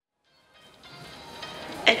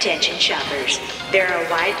Attention shoppers. There are a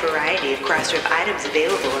wide variety of Crossrip items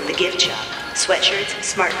available in the gift shop. Sweatshirts,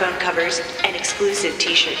 smartphone covers, an exclusive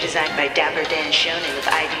t-shirt designed by Dapper Dan Shonen of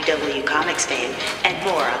IDW Comics fame, and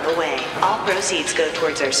more on the way. All proceeds go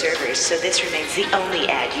towards our servers, so this remains the only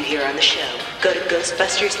ad you hear on the show. Go to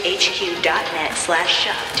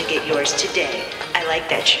ghostbustershq.net/shop to get yours today. I like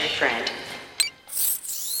that shirt, friend.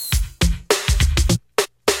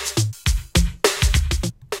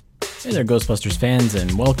 Hey there, Ghostbusters fans,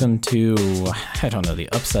 and welcome to, I don't know, the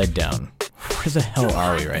Upside Down. Where the hell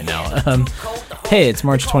are we right now? Hey, it's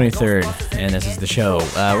March 23rd, and this is the show.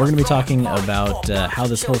 We're going to be talking about how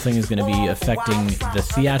this whole thing is going to be affecting the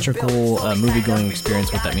theatrical movie-going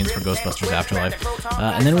experience, what that means for Ghostbusters Afterlife.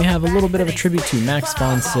 And then we have a little bit of a tribute to Max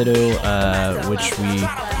von Sydow, which we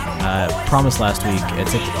promised last week.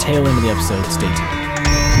 It's at the tail end of the episode. Stay tuned.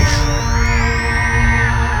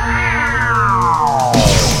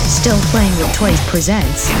 Still Playing with Toys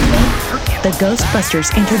presents the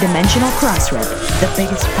Ghostbusters Interdimensional Crossrip, the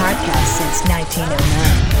biggest podcast since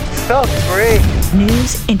 1909. So great.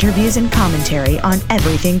 News, interviews, and commentary on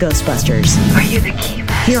everything Ghostbusters. Are you the key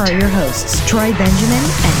master? Here are your hosts, Troy Benjamin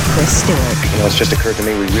and Chris Stewart. You know, it's just occurred to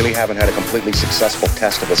me we really haven't had a completely successful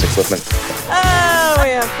test of this equipment. Oh, we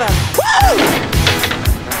have fun. Woo!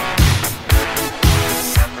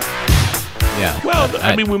 Yeah. Well,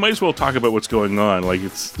 I mean, we might as well talk about what's going on. Like,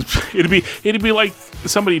 it'd be like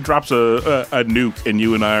somebody drops a nuke, and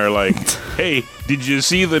you and I are like, "Hey, did you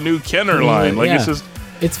see the new Kenner line?" Like, yeah.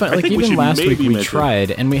 It's fun. Like, even last week we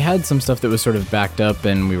tried, and we had some stuff that was sort of backed up,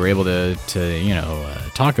 and we were able to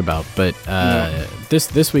talk about. But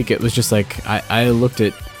this week it was just like I looked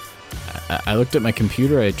at my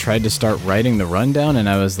computer. I tried to start writing the rundown, and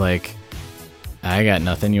I was like, I got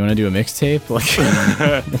nothing. You want to do a mixtape? Like,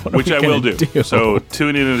 which I will do. So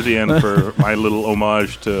tune in at the end for my little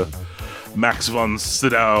homage to Max von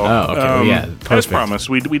Sydow. Oh, okay. Yeah, perfect. As promised,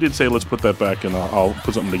 we did say let's put that back, and I'll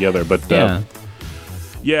put something together. But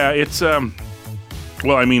it's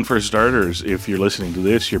well, I mean, for starters, if you're listening to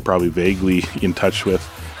this, you're probably vaguely in touch with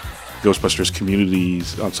Ghostbusters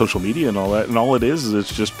communities on social media and all that. And all it is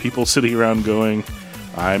it's just people sitting around going,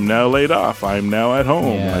 I'm now laid off. I'm now at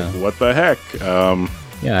home. Yeah. Like, what the heck?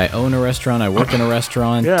 I own a restaurant. I work in a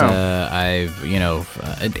restaurant.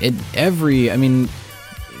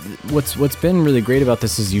 What's been really great about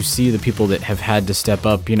this is you see the people that have had to step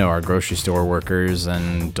up, our grocery store workers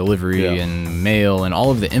and delivery and mail and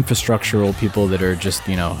all of the infrastructural people that are just,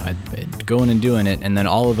 going and doing it. And then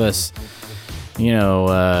all of us,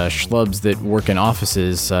 schlubs that work in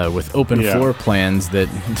offices with open floor plans that...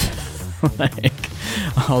 like,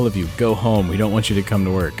 all of you, go home. We don't want you to come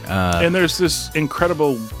to work. And there's this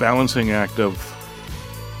incredible balancing act of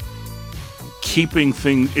keeping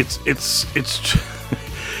things. It's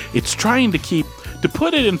trying to keep, to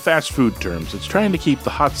put it in fast food terms, it's trying to keep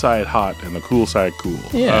the hot side hot and the cool side cool.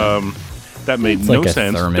 Yeah. That made it's no like a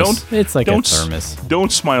sense. Thermos. It's like a thermos.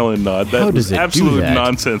 Don't smile and nod. How That does was it absolute do that?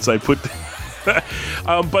 nonsense. I put.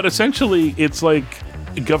 But essentially, it's like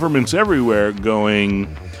governments everywhere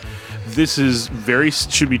going, this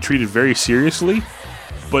should be treated very seriously,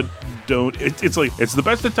 but don't. It's like, it's the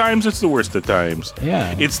best of times, it's the worst of times.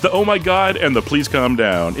 Yeah. It's the oh my god and the please calm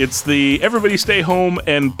down. It's the everybody stay home,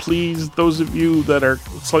 and please, those of you that are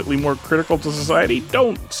slightly more critical to society,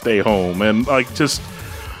 don't stay home. And like, just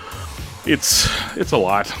it's a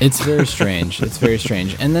lot. It's very strange. It's very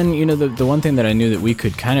strange. And then, the one thing that I knew that we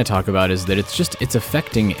could kind of talk about is that it's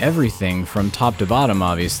affecting everything from top to bottom,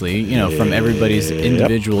 obviously, from everybody's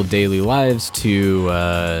individual daily lives to,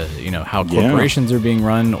 how corporations are being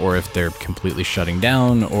run, or if they're completely shutting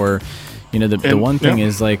down, or, the one thing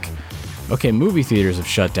is like, okay, movie theaters have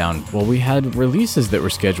shut down. Well, we had releases that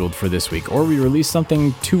were scheduled for this week, or we released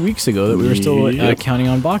something 2 weeks ago that we were still counting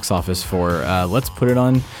on box office for. Let's put it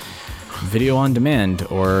on video on demand,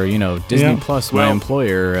 or Disney Plus, my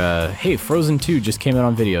employer. Hey, Frozen 2 just came out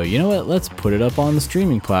on video. You know what? Let's put it up on the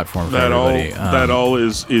streaming platform for everybody. That all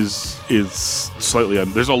is slightly.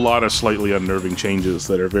 There's a lot of slightly unnerving changes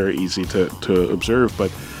that are very easy to observe,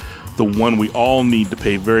 but the one we all need to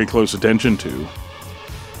pay very close attention to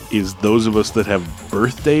is those of us that have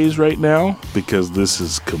birthdays right now, because this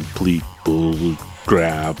is complete bull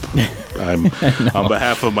crap. I'm on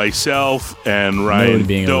behalf of myself and Ryan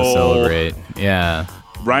being Dole. able to celebrate. Yeah.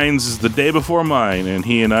 Ryan's is the day before mine, and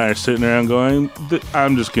he and I are sitting around going,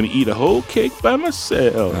 I'm just going to eat a whole cake by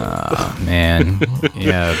myself. Oh, man.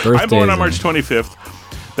 Yeah, birthdays. I'm born on March 25th.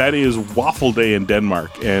 That is Waffle Day in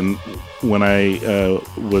Denmark, and when I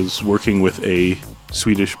was working with a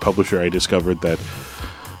Swedish publisher, I discovered that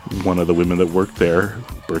one of the women that worked there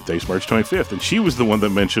birthday's March 25th, and she was the one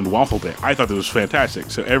that mentioned Waffle Day. I thought that was fantastic.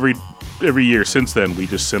 So every year since then, we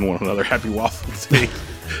just send one another Happy Waffle Day.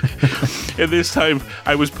 And this time,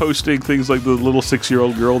 I was posting things like the little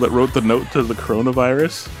 6-year-old girl that wrote the note to the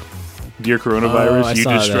coronavirus. Dear coronavirus, you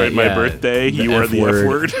destroyed my birthday. You are the F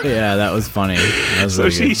word. Yeah, that was funny. That was So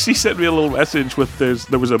really she sent me a little message with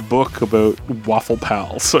there was a book about Waffle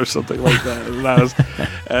Pals or something like that.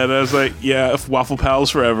 And I was like, yeah, Waffle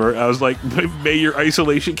Pals forever. I was like, may your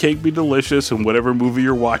isolation cake be delicious and whatever movie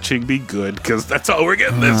you're watching be good, because that's all we're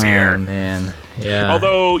getting this year. Oh, man. Yeah.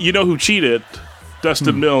 Although, you know who cheated?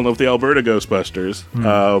 Dustin Milne of the Alberta Ghostbusters,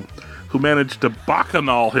 who managed to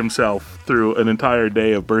bacchanal himself through an entire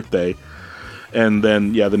day of birthday. And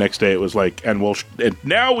then, the next day it was like, and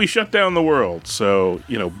now we shut down the world. So,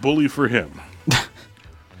 bully for him.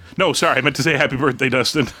 No, sorry, I meant to say happy birthday,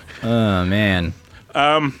 Dustin. Oh, man.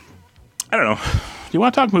 I don't know. You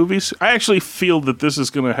want to talk movies? I actually feel that this is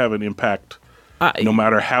going to have an impact no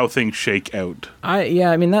matter how things shake out.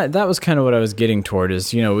 I mean, that was kind of what I was getting toward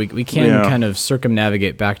is, we can kind of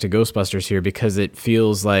circumnavigate back to Ghostbusters here because it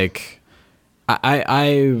feels like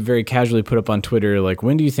I very casually put up on Twitter, like,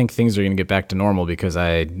 when do you think things are going to get back to normal? Because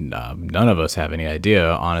none of us have any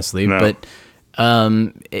idea, honestly. No. But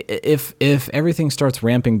if everything starts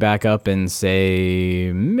ramping back up in,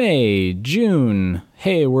 say, May, June,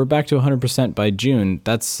 hey, we're back to 100% by June,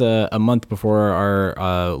 that's a month before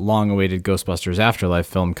our long-awaited Ghostbusters Afterlife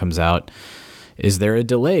film comes out. Is there a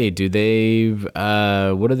delay? Do they,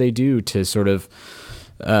 what do they do to sort of,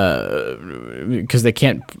 because they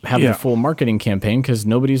can't have the full marketing campaign because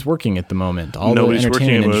nobody's working at the moment. All the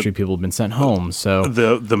entertainment industry people have been sent home. So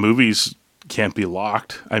the movies can't be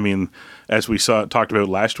locked. I mean, as we talked about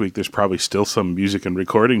last week, there's probably still some music and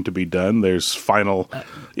recording to be done. There's final,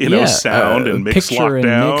 sound and mix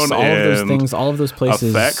lockdown, mix, all of those things, all of those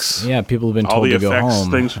places. Effects. Yeah, people have been told to go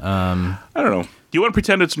home. Things. I don't know. Do you want to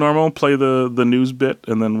pretend it's normal? Play the news bit,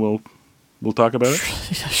 and then we'll talk about it?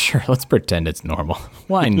 Sure, let's pretend it's normal.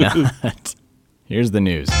 Why not? Here's the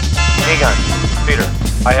news. Hey guys, Peter.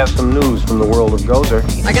 I have some news from the world of Gozer.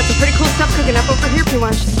 I got some pretty cool stuff cooking up over here if you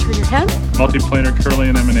want to turn your head. Multiplanar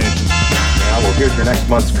Kirlian emanation. Yeah, well, here's your next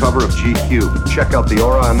month's cover of GQ. Check out the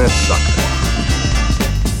aura on this sucker.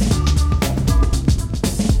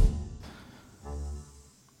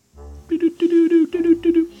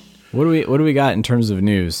 What do we got in terms of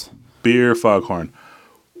news? Beer Foghorn.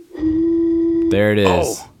 There it is.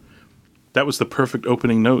 Oh, that was the perfect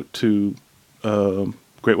opening note to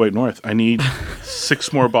Great White North. I need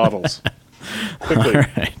 6 more bottles. Quickly. All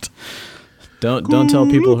right. Don't tell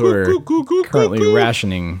people who are currently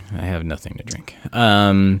rationing. I have nothing to drink.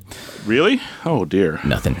 Really? Oh dear.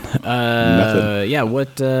 Nothing. Nothing. Yeah.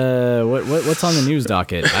 What's on the news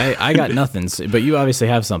docket? I got nothing. But you obviously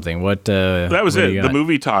have something. What? That was it. The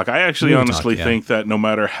movie talk. I actually honestly think that no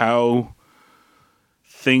matter how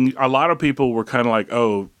a lot of people were kind of like,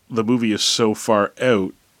 oh, the movie is so far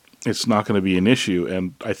out, it's not going to be an issue.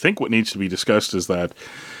 And I think what needs to be discussed is that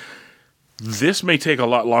this may take a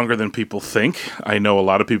lot longer than people think. I know a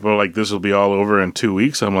lot of people are like, this will be all over in 2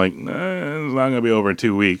 weeks. I'm like, nah, it's not going to be over in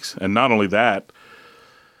 2 weeks. And not only that,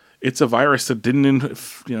 it's a virus that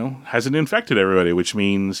hasn't infected everybody, which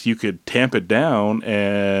means you could tamp it down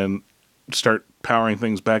and start powering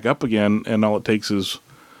things back up again. And all it takes is,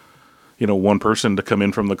 one person to come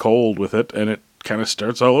in from the cold with it, and it kind of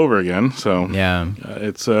starts all over again. So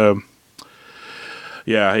so,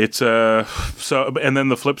 and then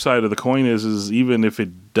the flip side of the coin is even if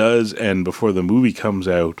it does end before the movie comes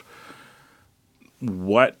out,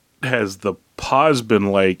 what has the pause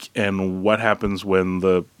been like, and what happens when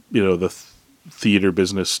the theater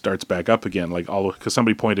business starts back up again? Like because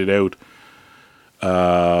somebody pointed out,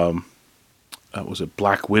 was it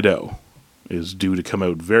Black Widow is due to come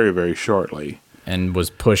out very, very shortly. And was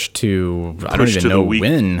pushed to, I don't even know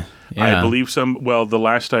when. Yeah. I believe the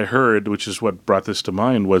last I heard, which is what brought this to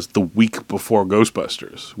mind, was the week before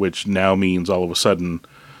Ghostbusters, which now means all of a sudden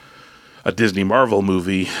a Disney Marvel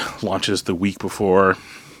movie launches the week before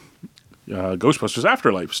Ghostbusters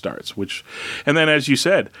Afterlife starts, and then as you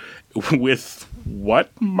said, with what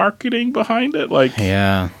marketing behind it?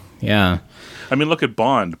 Yeah. I mean, look at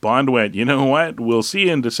Bond. Bond went, you know what? We'll see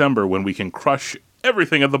you in December when we can crush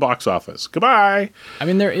everything at the box office. Goodbye. I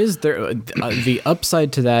mean, the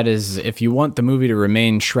upside to that is if you want the movie to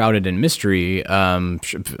remain shrouded in mystery,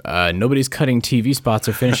 nobody's cutting TV spots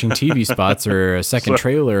or finishing TV spots or a second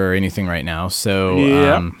trailer or anything right now. So,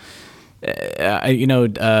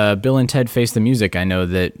 Bill and Ted Face the Music. I know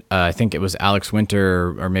that I think it was Alex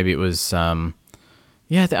Winter or maybe it was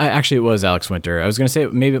Yeah, actually, it was Alex Winter. I was going to say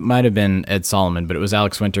maybe it might have been Ed Solomon, but it was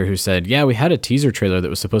Alex Winter who said, yeah, we had a teaser trailer that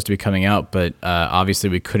was supposed to be coming out, but obviously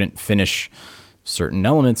we couldn't finish certain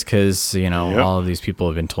elements because, all of these people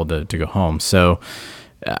have been told to go home. So,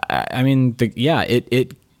 I mean,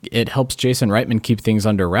 it helps Jason Reitman keep things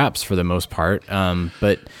under wraps for the most part.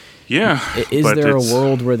 But is there a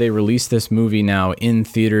world where they release this movie now in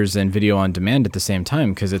theaters and video on demand at the same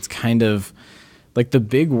time? Because it's kind of like the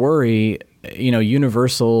big worry.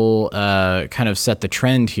 Universal kind of set the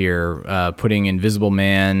trend here, putting Invisible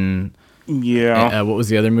Man. Yeah. What was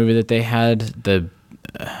the other movie that they had? The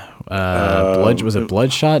was it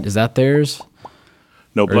Bloodshot? Is that theirs?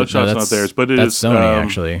 No, Bloodshot's not theirs, but that's Sony,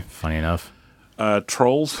 actually. Funny enough.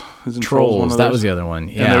 Trolls? Isn't Trolls one of that those? was the other one.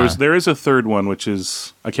 Yeah. And there is a third one, which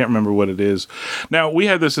is, I can't remember what it is. Now, we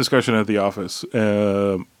had this discussion at the office.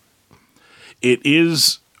 It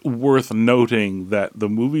is worth noting that the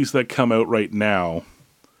movies that come out right now,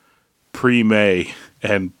 pre-May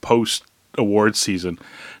and post-award season,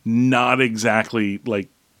 not exactly like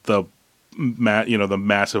the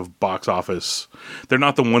massive box office. They're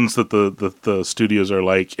not the ones that the studios are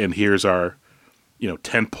like, and here's our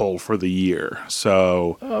tentpole for the year.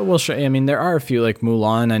 So well, sure. I mean, there are a few, like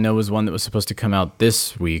Mulan, I know was one that was supposed to come out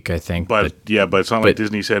this week, I think. But it's not like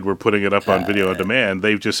Disney said we're putting it up on video on demand.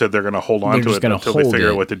 They've just said they're going to hold on to it until they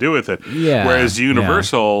figure out what to do with it. Yeah. Whereas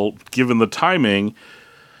Universal, given the timing,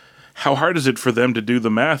 how hard is it for them to do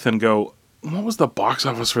the math and go, what was the box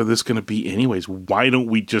office for this going to be anyways? Why don't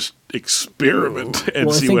we just experiment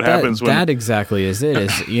and see what happens? That exactly is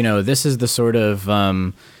it. This is the sort of...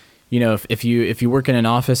 if you work in an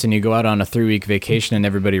office and you go out on a 3-week vacation and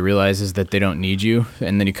everybody realizes that they don't need you,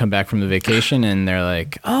 and then you come back from the vacation and they're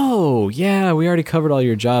like, oh, yeah, we already covered all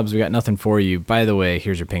your jobs. We got nothing for you. By the way,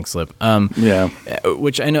 here's your pink slip.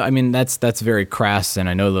 Which I know, I mean, that's very crass, and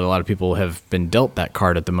I know that a lot of people have been dealt that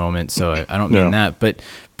card at the moment, so I don't mean that. But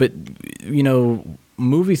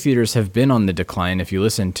movie theaters have been on the decline. If you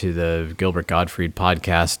listen to the Gilbert Gottfried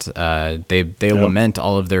podcast, they lament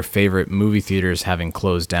all of their favorite movie theaters having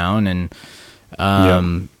closed down, and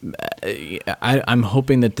I'm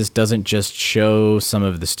hoping that this doesn't just show some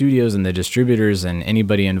of the studios and the distributors and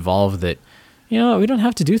anybody involved that we don't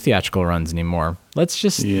have to do theatrical runs anymore. Let's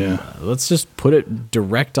just put it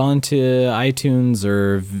direct onto iTunes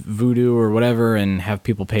or Vudu or whatever, and have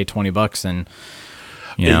people pay $20 and.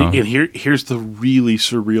 And here's the really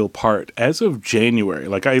surreal part. As of January,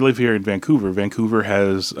 like I live here in Vancouver. Vancouver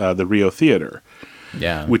has the Rio Theatre,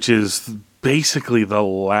 which is basically the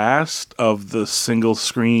last of the single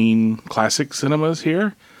screen classic cinemas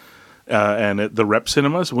here, and the rep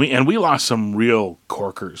cinemas. We lost some real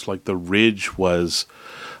corkers. Like the Ridge was.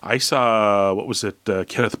 I saw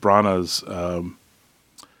Kenneth Branagh's.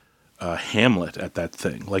 Hamlet at that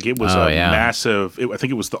thing. Like it was massive. I think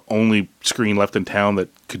it was the only screen left in town that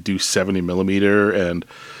could do 70 millimeter. And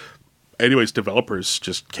anyways, developers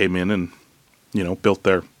just came in and built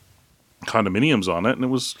their condominiums on it, and it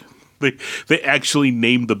was they actually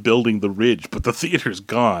named the building the Ridge, but the theater's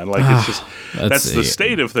gone. Like it's just that's the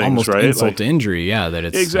state of things, almost right? Insult to injury, that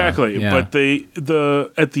it's exactly. But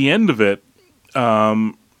at the end of it.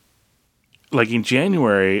 Like in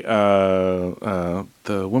January, the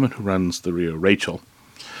woman who runs the Rio, Rachel.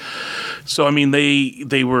 So I mean,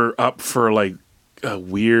 they were up for like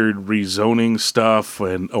weird rezoning stuff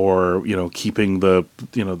or keeping the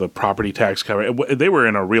property tax cover. They were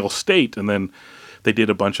in a real state, and then they did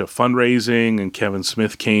a bunch of fundraising, and Kevin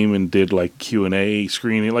Smith came and did like Q&A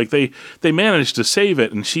screening. Like they managed to save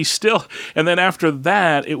it, and and then after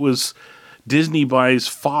that it was. Disney buys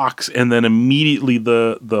Fox, and then immediately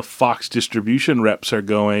the Fox distribution reps are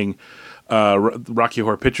going. Rocky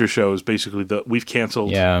Horror Picture Show is basically we've canceled.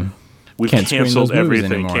 Yeah, we've canceled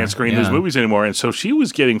everything. Can't screen those movies anymore. And so she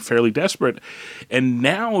was getting fairly desperate, and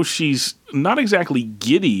now she's not exactly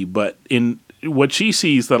giddy, but in what she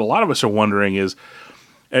sees that a lot of us are wondering is,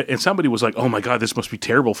 and somebody was like, "Oh my God, this must be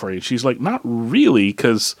terrible for you." She's like, "Not really,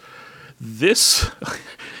 because this."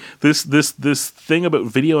 This thing about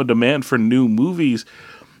video on demand for new movies,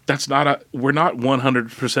 we're not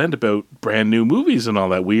 100% about brand new movies and all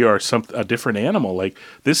that. We are a different animal. Like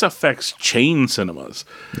this affects chain cinemas.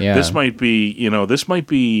 Yeah. This might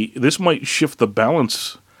shift the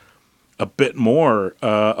balance a bit more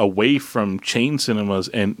away from chain cinemas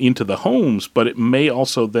and into the homes, but it may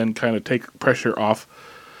also then kind of take pressure off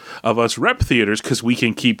of us rep theaters because we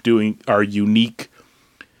can keep doing our unique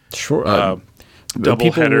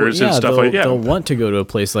double headers and stuff like that. They'll want to go to a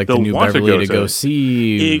place like the New Beverly to go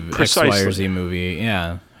see X, Y, or Z movie.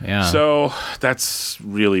 Yeah. Yeah. So that's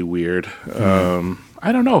really weird.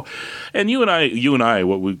 I don't know. And you and I,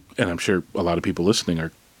 and I'm sure a lot of people listening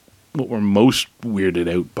are, what we're most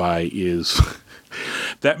weirded out by is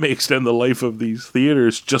that may extend the life of these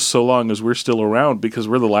theaters just so long as we're still around, because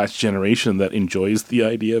we're the last generation that enjoys the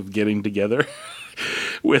idea of getting together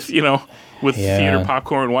with theater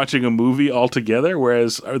popcorn, watching a movie all together.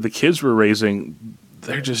 Whereas the kids we're raising,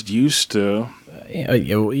 they're just used to.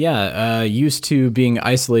 Used to being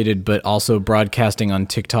isolated, but also broadcasting on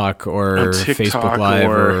TikTok or Facebook Live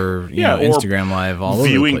or Instagram Live, all over the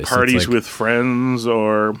place. Viewing parties with friends,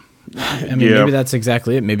 or maybe that's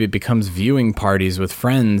exactly it. Maybe it becomes viewing parties with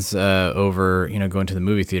friends over going to the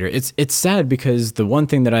movie theater. It's sad, because the one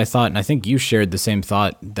thing that I thought, and I think you shared the same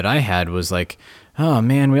thought that I had, was like, oh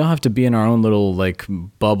man, we all have to be in our own little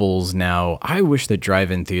bubbles now. I wish that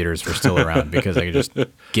drive-in theaters were still around, because I could just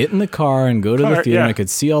get in the car and go to the theater and I could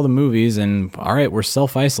see all the movies, and all right, we're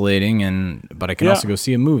self-isolating, but I can also go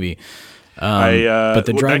see a movie. But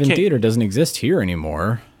the drive-in theater doesn't exist here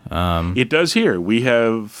anymore. It does here. We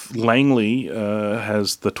have Langley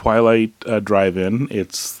has the Twilight drive-in.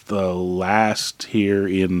 It's the last here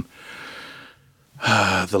in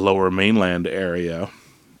the Lower Mainland area.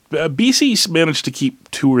 BC's managed to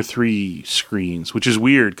keep 2 or 3 screens, which is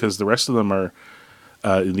weird, because the rest of them are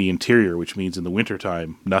in the interior, which means in the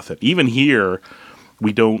wintertime, nothing. Even here,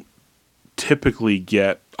 we don't typically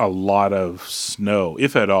get a lot of snow,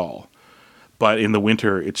 if at all. But in the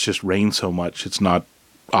winter, it's just rained so much, it's not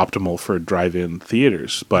optimal for drive-in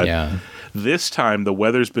theaters. But this time, the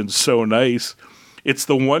weather's been so nice. It's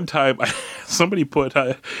the one time somebody put,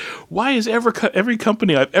 why is every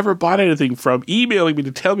company I've ever bought anything from emailing me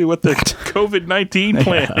to tell me what their COVID-19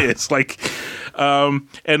 plan is?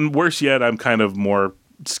 And worse yet, I'm kind of more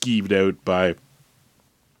skeeved out by,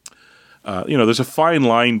 there's a fine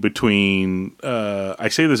line between, I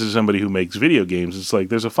say this as somebody who makes video games, it's like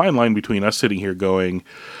there's a fine line between us sitting here going,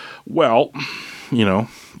 well,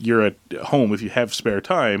 you're at home if you have spare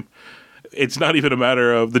time. It's not even a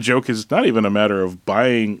matter of, the joke is not even a matter of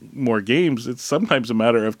buying more games. It's sometimes a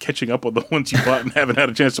matter of catching up on the ones you bought and haven't had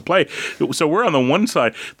a chance to play. So we're on the one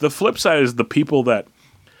side. The flip side is the people that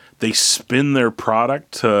they spin their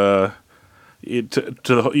product to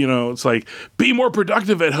it's like, be more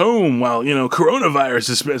productive at home while,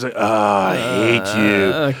 coronavirus is, it's like, I hate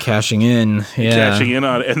you. Cashing in. Yeah. Cashing in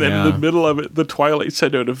on it. And then in the middle of it, the Twilight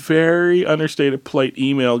sent out a very understated, polite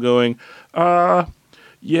email going,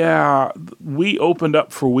 yeah, we opened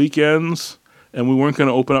up for weekends, and we weren't going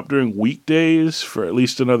to open up during weekdays for at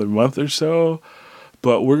least another month or so,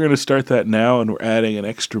 but we're going to start that now, and we're adding an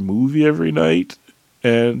extra movie every night.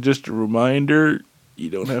 And just a reminder, you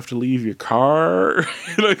don't have to leave your car.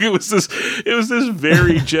 It was this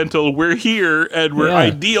very gentle, we're here, and we're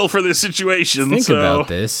ideal for this situation. Think about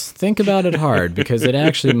this. Think about it hard, because it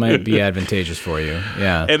actually might be advantageous for you.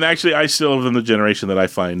 Yeah. And actually, I still live in the generation that I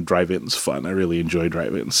find drive-ins fun. I really enjoy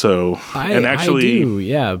drive-ins. So, I do,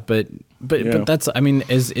 yeah, but that's,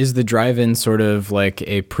 is the drive-in sort of like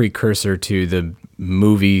a precursor to the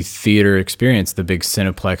movie theater experience, the big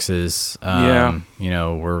cineplexes?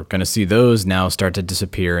 We're going to see those now start to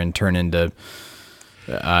disappear and turn into,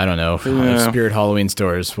 I don't know, Spirit Halloween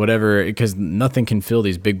stores, whatever, because nothing can fill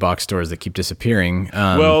these big box stores that keep disappearing.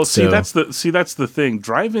 That's the thing.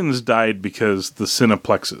 Drive-ins died because the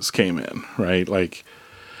cineplexes came in, right? Like,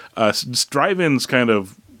 drive-ins kind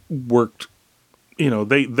of worked.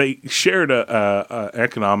 They shared a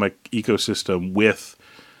economic ecosystem with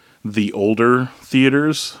the older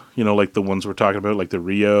theaters, like the ones we're talking about, like the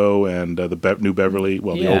Rio and the New Beverly, the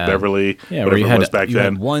old Beverly, where you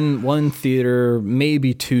had one theater,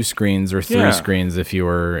 maybe 2 screens or 3 screens if you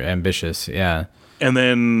were ambitious, And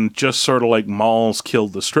then just sort of like malls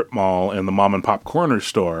killed the strip mall and the mom and pop corner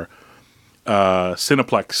store,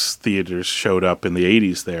 Cineplex theaters showed up in the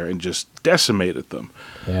 80s there and just decimated them.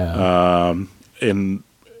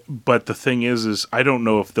 But the thing is I don't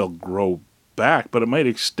know if they'll grow back, but it might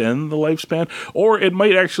extend the lifespan, or it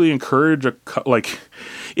might actually encourage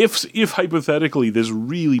if hypothetically this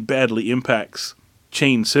really badly impacts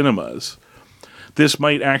chain cinemas, this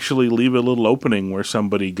might actually leave a little opening where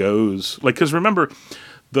somebody goes, because remember,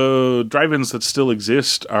 the drive-ins that still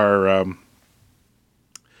exist are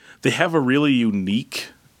they have a really unique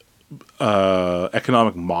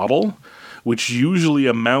economic model, which usually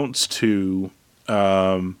amounts to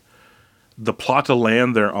the plot of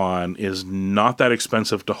land they're on is not that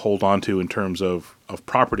expensive to hold on to in terms of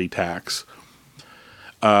property tax.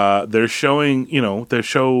 They're showing,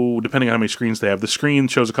 depending on how many screens they have, the screen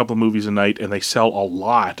shows a couple of movies a night, and they sell a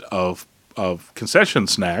lot of concession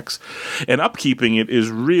snacks. And upkeeping it is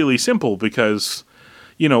really simple because,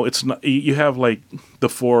 it's not, you have like the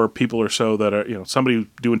 4 people or so that are, somebody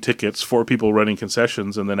doing tickets, 4 people running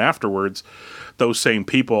concessions, and then afterwards, those same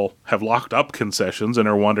people have locked up concessions and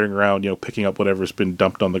are wandering around, picking up whatever's been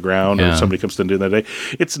dumped on the ground, or somebody comes to do that day.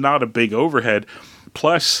 It's not a big overhead.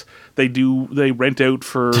 Plus, they rent out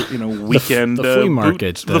for weekend the flea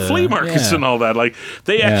markets, the flea markets and all that. Like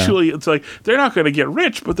they actually, it's like they're not going to get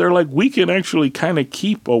rich, but they're like, we can actually kind of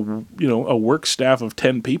keep a work staff of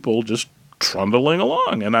 10 people just trundling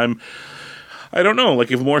along. And I don't know, like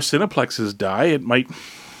if more Cineplexes die, it might,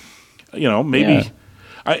 maybe.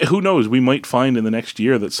 Yeah. Who knows? We might find in the next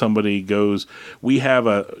year that somebody goes, we have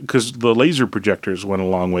because the laser projectors went a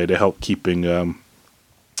long way to help keeping,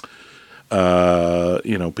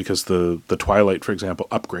 because the Twilight, for example,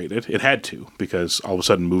 upgraded. It had to, because all of a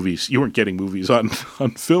sudden you weren't getting movies on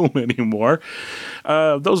film anymore.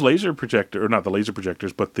 Those laser projector, or not the laser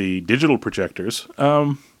projectors, but the digital projectors,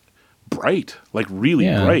 bright, like really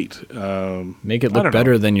bright. Make it look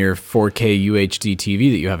better than your 4K UHD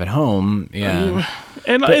TV that you have at home. Yeah.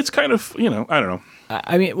 And it's kind of, I don't know.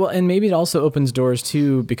 I mean, well, and maybe it also opens doors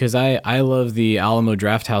too, because I love the Alamo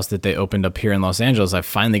Draft House that they opened up here in Los Angeles. I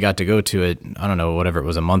finally got to go to it, I don't know, whatever it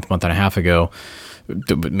was, a month and a half ago.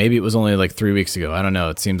 Maybe it was only like 3 weeks ago. I don't know.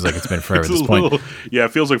 It seems like it's been forever at this point. Yeah,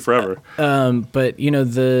 it feels like forever. But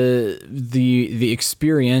the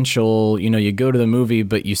experiential, you go to the movie,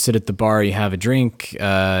 but you sit at the bar, you have a drink,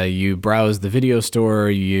 you browse the video store,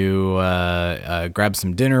 you grab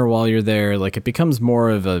some dinner while you're there. Like it becomes more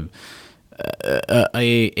of a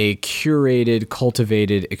curated,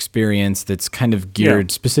 cultivated experience that's kind of geared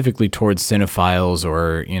specifically towards cinephiles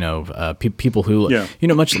or people who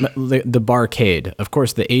much the barcade. Of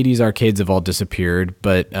course, the 80s arcades have all disappeared,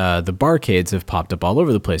 but the barcades have popped up all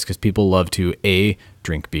over the place because people love to A,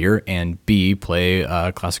 drink beer, and B, play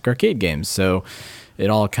classic arcade games. So it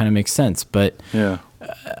all kind of makes sense. But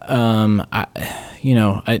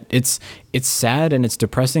it's sad and it's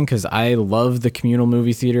depressing because I love the communal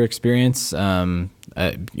movie theater experience.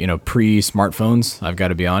 Pre-smartphones, I've got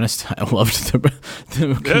to be honest. I loved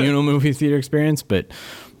the communal movie theater experience, but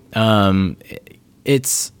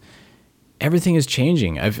everything is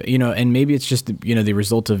changing. And maybe it's just the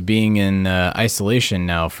result of being in isolation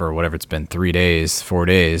now for whatever it's been, 4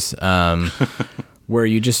 days. Where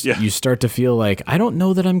you just you start to feel like, I don't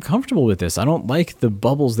know that I'm comfortable with this. I don't like the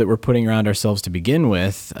bubbles that we're putting around ourselves to begin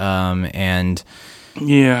with, and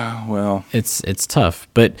it's tough.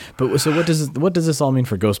 But so what does this all mean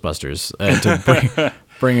for Ghostbusters? To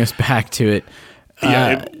bring us back to it.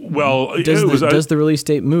 Does the release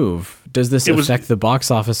date move? Does this affect the box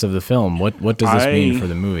office of the film? What does this mean for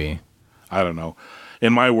the movie? I don't know.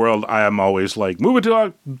 In my world, I am always like, move it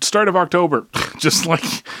to start of October, just like.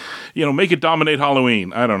 Make it dominate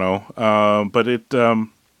Halloween. I don't know. But it,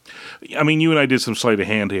 you and I did some sleight of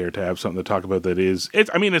hand here to have something to talk about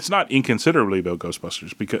it's not inconsiderably about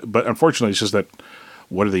Ghostbusters, but unfortunately it's just that,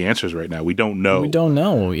 what are the answers right now? We don't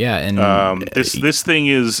know. Yeah. And this thing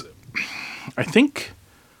is, I think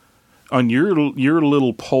on your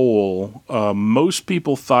little poll, most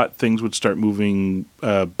people thought things would start moving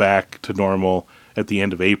back to normal at the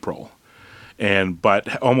end of April.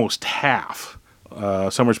 But almost half,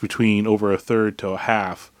 somewhere between over a third to a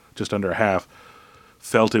half, just under a half,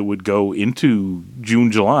 felt it would go into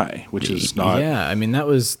June, July, which is not. Yeah, I mean that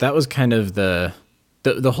was kind of the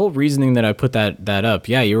whole reasoning that I put that up.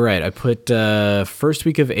 Yeah, you're right. I put first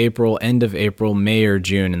week of April, end of April, May or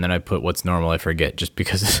June, and then I put what's normal. I forget just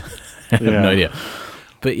because I have no idea.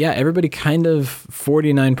 But yeah, everybody kind of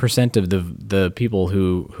 49% of the people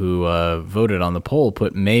who voted on the poll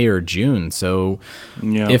put May or June. So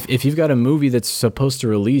if you've got a movie that's supposed to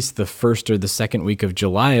release the first or the second week of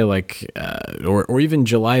July, or even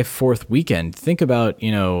July 4th weekend, think about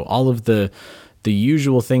all of the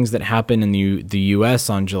usual things that happen in the U.S.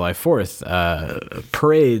 on July 4th,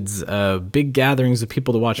 parades, big gatherings of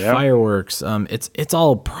people to watch fireworks. It's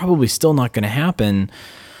all probably still not going to happen.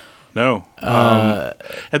 No. And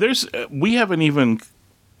we haven't even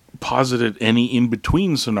posited any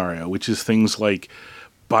in-between scenario, which is things like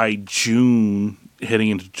by June, heading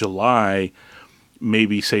into July,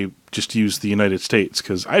 maybe say just use the United States,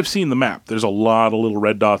 because I've seen the map. There's a lot of little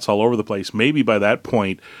red dots all over the place. Maybe by that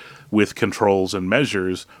point, with controls and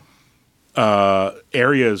measures,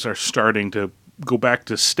 areas are starting to go back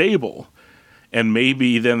to stable. And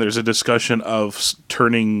maybe then there's a discussion of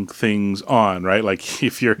turning things on, right? Like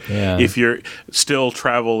if you're still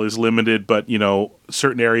travel is limited, but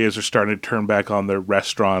certain areas are starting to turn back on their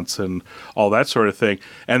restaurants and all that sort of thing.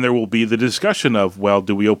 And there will be the discussion of, well,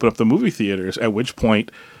 do we open up the movie theaters? At which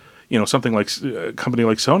point, something like a company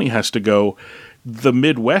like Sony has to go, the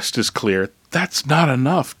Midwest is clear. That's not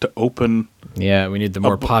enough to open. Yeah, we need the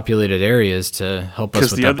more populated areas to help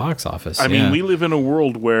us with that box office. I mean, we live in a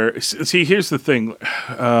world where, see, here's the thing.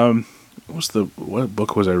 What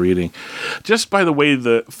book was I reading? Just by the way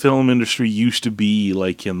the film industry used to be,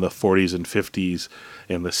 like in the 40s and 50s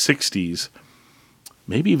and the 60s,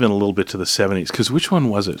 maybe even a little bit to the 70s. Because which one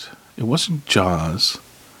was it? It wasn't Jaws.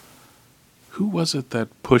 Who was it that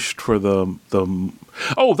pushed for the?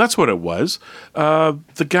 Oh, that's what it was.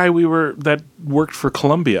 The guy that worked for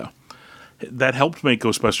Columbia, that helped make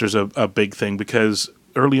Ghostbusters a big thing, because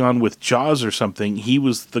early on with Jaws or something, he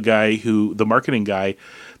was the marketing guy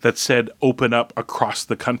that said open up across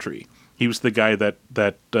the country. He was the guy that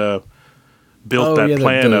built that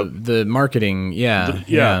plan of the marketing. Yeah.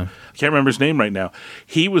 I can't remember his name right now.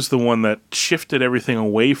 He was the one that shifted everything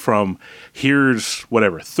away from here's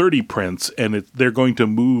 30 prints, and they're going to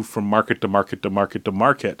move from market to market to market to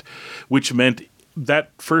market, which meant that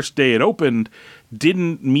first day it opened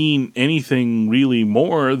didn't mean anything really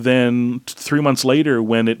more than 3 months later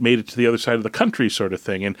when it made it to the other side of the country, sort of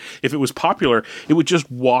thing. And if it was popular, it would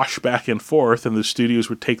just wash back and forth and the studios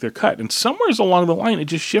would take their cut. And somewhere along the line, it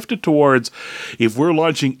just shifted towards, if we're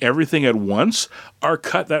launching everything at once, our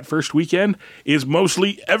cut that first weekend is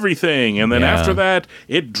mostly everything. And then after that,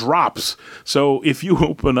 it drops. So if you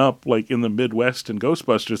open up like in the Midwest and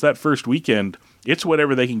Ghostbusters, that first weekend, it's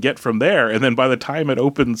whatever they can get from there. And then by the time it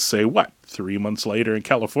opens, say, 3 months later in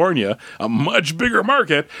California, a much bigger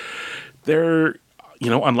market, they're,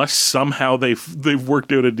 unless somehow they've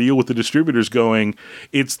worked out a deal with the distributors going,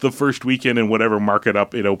 it's the first weekend in whatever market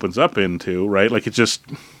it opens up into, right? Like, it just...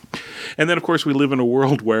 And then, of course, we live in a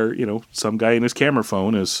world where, some guy in his camera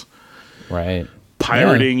phone is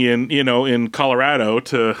pirating in Colorado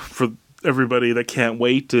for everybody that can't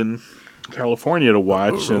wait in California to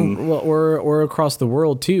watch, and or across the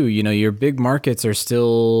world too. Your big markets are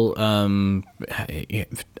still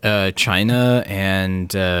China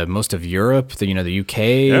and most of Europe. The UK.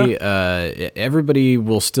 Everybody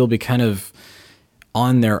will still be kind of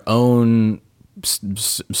on their own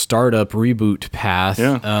startup reboot path.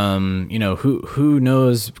 Who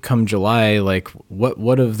knows come July, like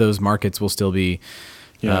what of those markets will still be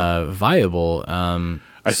viable.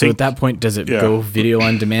 I think at that point, does it go video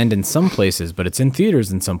on demand in some places, but it's in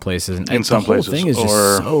theaters in some places, and in some places, thing is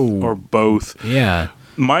or both. Yeah.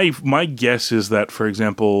 My guess is that, for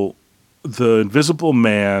example, The Invisible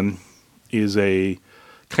Man is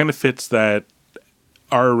kind of fits that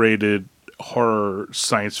R-rated horror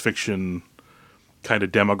science fiction kind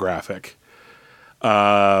of demographic.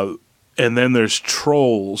 And then there's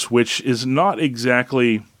Trolls, which is not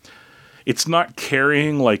exactly... It's not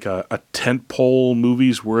carrying like a tentpole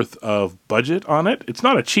movie's worth of budget on it. It's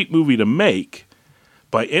not a cheap movie to make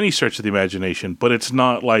by any stretch of the imagination, but it's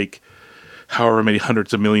not like however many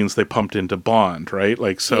hundreds of millions they pumped into Bond, right?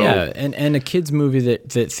 Like, so and a kids movie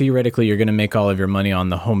that theoretically you're going to make all of your money on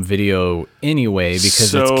the home video anyway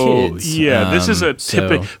because it's kids. Yeah, this is a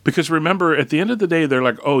typical, because remember at the end of the day they're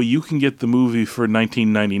like, "Oh, you can get the movie for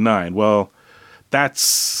 $19.99."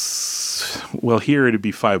 Well, here it'd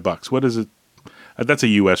be $5. What is it? That's a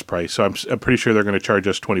U.S. price, so I'm pretty sure they're going to charge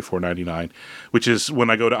us $24.99, which is,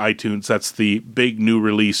 when I go to iTunes, that's the big new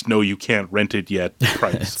release. No, you can't rent it yet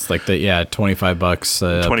price. It's like $25.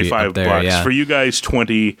 $25 for you guys,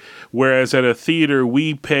 $20. Whereas at a theater,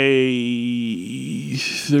 we pay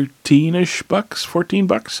 $13-ish,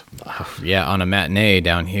 $14. Yeah, on a matinee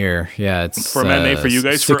down here. Yeah, it's for a matinee for you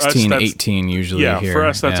guys. 16, for us, 18 usually. Yeah, here. For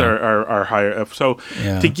us, that's our higher. So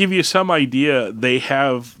to give you some idea, they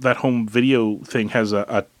have that home video thing has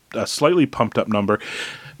a slightly pumped up number.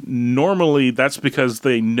 Normally, that's because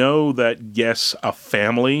they know that, yes, a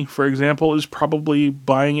family, for example, is probably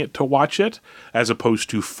buying it to watch it, as opposed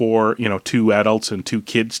to 2 adults and 2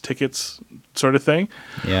 kids tickets sort of thing.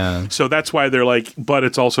 Yeah. So that's why they're like, but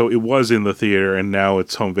it was in the theater and now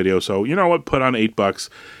it's home video. So you know what? Put on $8.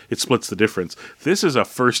 It splits the difference. This is a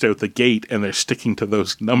first out the gate and they're sticking to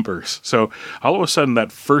those numbers. So all of a sudden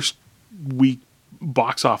that first week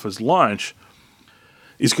box office launch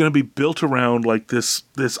is going to be built around like this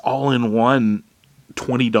all-in-one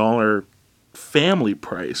 $20 family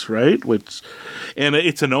price, right? And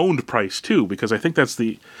it's an owned price too, because I think that's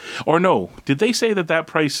did they say that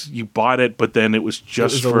price you bought it, but then it was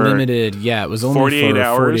just for limited? Yeah, it was only 48 for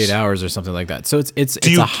hours. 48 hours or something like that. So it's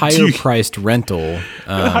a higher priced rental.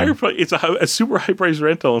 It's a super high priced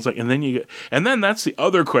rental. It's like, and then that's the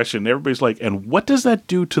other question. Everybody's like, and what does that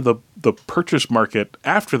do to the purchase market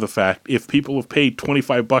after the fact if people have paid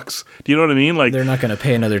 $25? Do you know what I mean? Like, they're not going to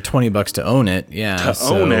pay another $20 to own it. Yeah,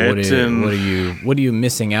 own it. What are you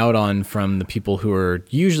missing out on from the people who are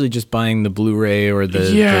usually just buying the Blu-ray or the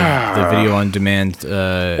video on demand,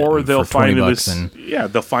 or they'll for $20 find in this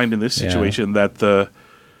they'll find in this situation that the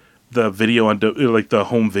video on like the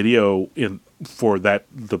home video for that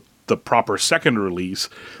the proper second release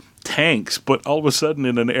tanks, but all of a sudden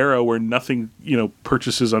in an era where nothing,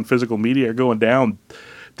 purchases on physical media are going down,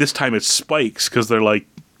 this time it spikes because they're like,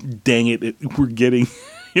 dang it, we're getting,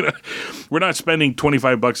 we're not spending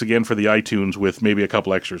 $25 again for the iTunes with maybe a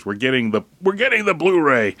couple extras. We're getting the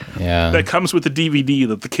Blu-ray that comes with the DVD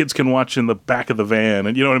that the kids can watch in the back of the van,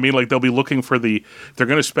 and you know what I mean. Like they'll be looking for they're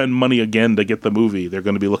going to spend money again to get the movie. They're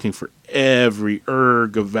going to be looking for every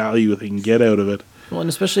erg of value they can get out of it. Well, and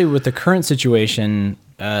especially with the current situation,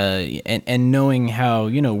 and knowing how,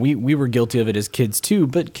 we were guilty of it as kids too,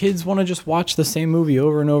 but kids want to just watch the same movie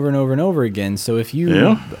over and over and over and over again. So if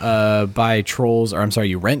you buy Trolls, or I'm sorry,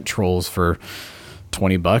 you rent Trolls for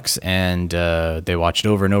 $20 and they watch it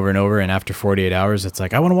over and over and over, and after 48 hours, it's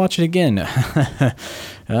like, I want to watch it again. Do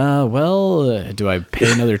I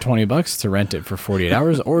pay another $20 to rent it for 48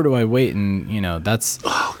 hours, or do I wait? And that's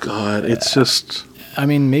oh god, it's just. I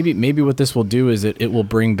mean, maybe what this will do is it will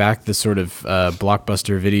bring back the sort of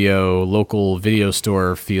Blockbuster Video, local video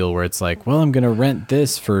store feel, where it's like, well, I'm going to rent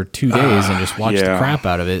this for 2 days and just watch the crap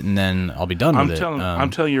out of it, and then I'll be done with it. I'm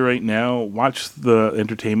telling you right now, watch the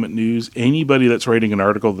entertainment news. Anybody that's writing an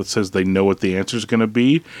article that says they know what the answer is going to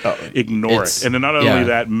be, ignore it. And then not only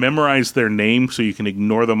that, memorize their name so you can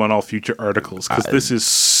ignore them on all future articles, because this is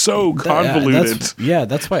so convoluted.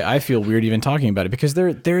 That's why I feel weird even talking about it, because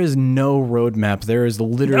there is no roadmap. There is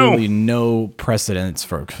literally no precedence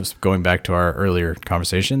for, going back to our earlier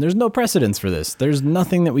conversation, there's no precedence for this. There's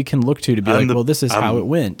nothing that we can look to be this is how it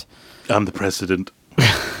went. I'm the president. I'm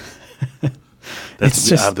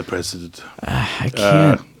the president. I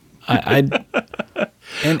can't.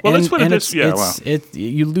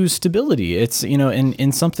 You lose stability. It's,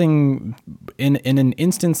 in something, in an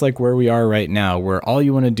instance like where we are right now, where all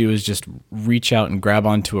you want to do is just reach out and grab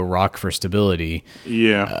onto a rock for stability.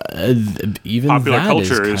 Yeah. Even popular that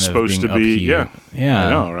culture is supposed to be, yeah. I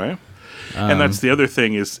know, right? And that's the other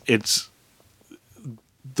thing it's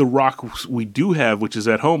the rock we do have, which is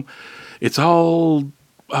at home. It's all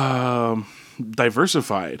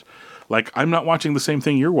diversified. Like, I'm not watching the same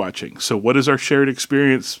thing you're watching. So what is our shared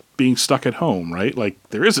experience being stuck at home, right? Like,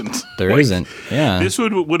 there isn't. There isn't, yeah. This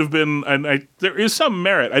would have been, and there is some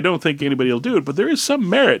merit. I don't think anybody will do it, but there is some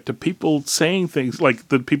merit to people saying things, like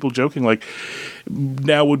the people joking, like,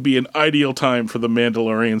 now would be an ideal time for The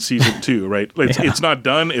Mandalorian Season 2, right? It's not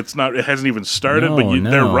done. It hasn't even started,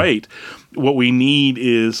 they're right. What we need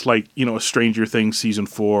is, like, a Stranger Things Season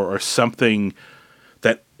 4 or something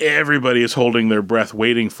that everybody is holding their breath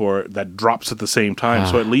waiting for, that drops at the same time.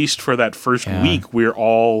 So at least for that first week, we're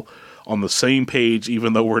all on the same page,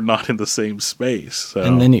 even though we're not in the same space. So.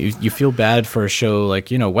 And then you feel bad for a show like,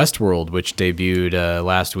 Westworld, which debuted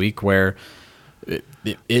last week, where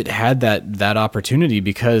it had that opportunity,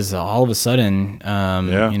 because all of a sudden,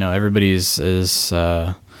 everybody is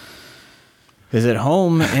at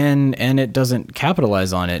home and it doesn't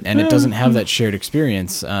capitalize on it, and it doesn't have that shared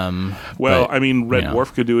experience. Red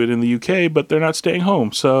Dwarf could do it in the UK, but they're not staying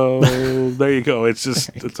home. So there you go. It's just,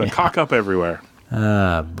 it's a cock up everywhere.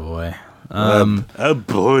 Ah, boy.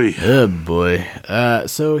 Boy.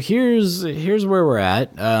 So here's where we're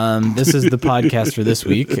at. This is the podcast for this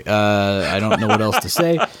week. I don't know what else to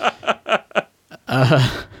say.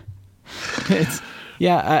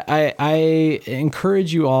 I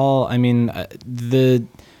encourage you all. I mean,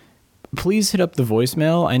 please hit up the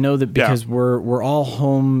voicemail. I know that because we're all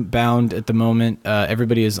homebound at the moment.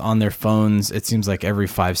 Everybody is on their phones. It seems like every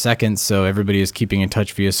 5 seconds. So everybody is keeping in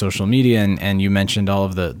touch via social media. And you mentioned all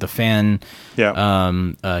of the fan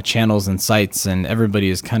channels and sites, and everybody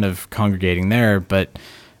is kind of congregating there. But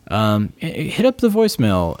hit up the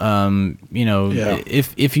voicemail.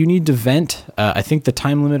 If you need to vent, I think the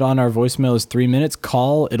time limit on our voicemail is 3 minutes.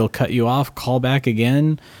 Call, it'll cut you off. Call back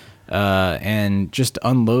again, and just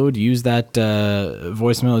unload. Use that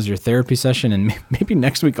voicemail as your therapy session, and maybe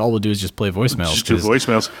next week all we'll do is just play voicemails. Just do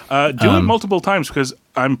voicemails. Do it multiple times, because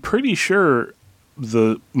I'm pretty sure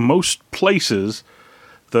the most places.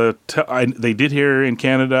 They did here in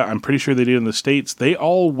Canada. I'm pretty sure they did in the States. They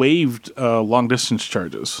all waived long distance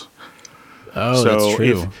charges. Oh, that's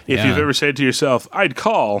true. If you've ever said to yourself, "I'd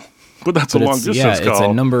call," but that's a long distance call. It's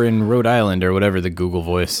a number in Rhode Island or whatever the Google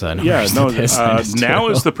Voice. Now is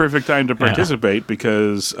the perfect time to participate,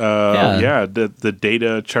 because the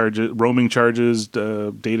data charges, roaming charges,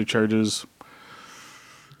 data charges,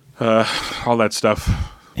 all that stuff.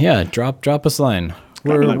 Yeah, drop us a line.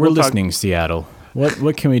 We're listening, Seattle.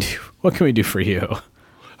 What can we do? What can we do for you?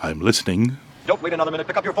 I'm listening. Don't wait another minute.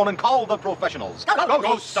 Pick up your phone and call the professionals.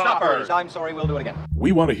 Go Stoppers! I'm sorry, we'll do it again.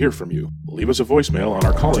 We want to hear from you. Leave us a voicemail on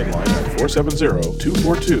our call-in line at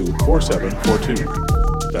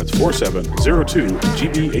 470-242-4742. That's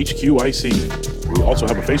 4702-GBHQIC. We also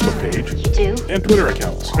have a Facebook page. You do? And Twitter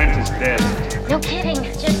accounts. Brent is dead. No kidding.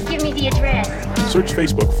 Just give me the address. Search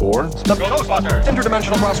Facebook for The Ghostbusters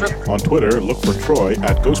Interdimensional Crossrip. On Twitter, look for Troy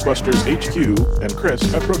at Ghostbusters HQ and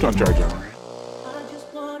Chris at Proton Charger.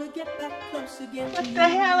 What the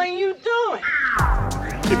hell are you doing?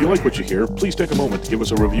 If you like what you hear, please take a moment to give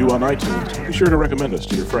us a review on iTunes. Be sure to recommend us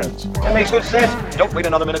to your friends. That makes good sense. Don't wait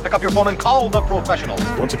another minute. Pick up your phone and call the professionals.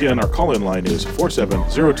 Once again, our call-in line is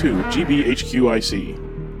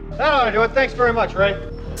 4702-GBHQIC. That ought to do it. Thanks very much, Ray.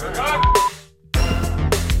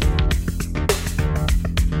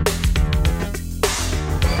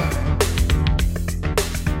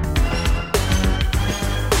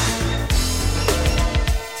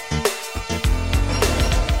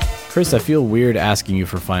 Chris, I feel weird asking you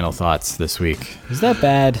for final thoughts this week. Is that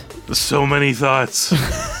bad? So many thoughts.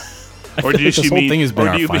 Or do you this whole thing has been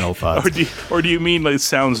our final thoughts. Or do you mean like it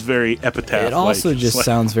sounds very epitaph? It also just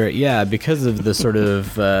sounds very, because of the sort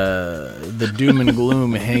of the doom and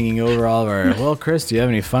gloom hanging over all of our. Well, Chris, do you have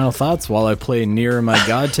any final thoughts while I play Nearer My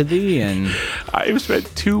God to Thee? And I've spent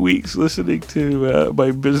 2 weeks listening to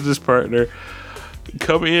my business partner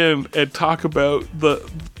come in and talk about the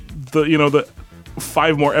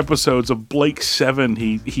 5 more episodes of Blake 7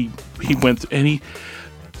 he went through, and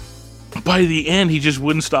by the end he just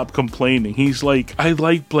wouldn't stop complaining. He's like, I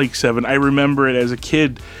like Blake 7. I remember it as a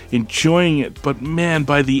kid enjoying it, but man,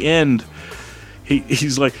 by the end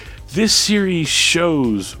he's like, this series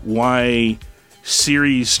shows why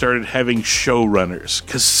series started having showrunners,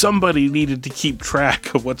 because somebody needed to keep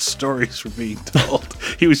track of what stories were being told.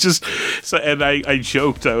 He was just and I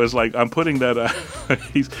joked, I was like, I'm putting that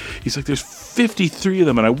he's like, there's 53 of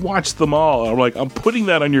them and I watched them all. I'm like, I'm putting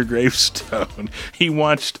that on your gravestone. He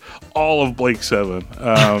watched all of Blake 7.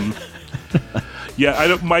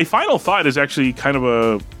 My final thought is actually kind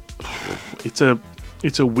of it's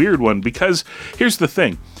a weird one, because here's the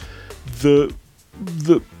thing. The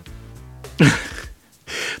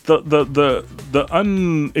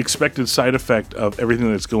unexpected side effect of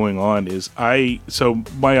everything that's going on is my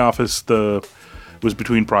office was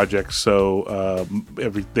between projects, so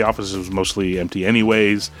the office was mostly empty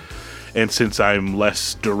anyways, and since I'm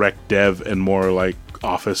less direct dev and more like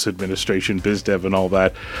office administration, biz dev and all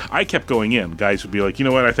that, I kept going in. Guys would be like, you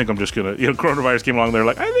know what, I think I'm just gonna, coronavirus came along, they're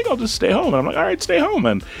like, I think I'll just stay home. And I'm like, all right, stay home.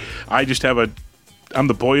 And I just have I'm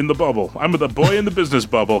the boy in the bubble. I'm the boy in the business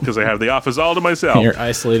bubble because I have the office all to myself. You're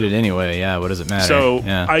isolated anyway. Yeah, what does it matter? So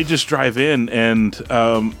I just drive in, and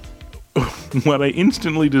what I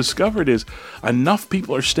instantly discovered is enough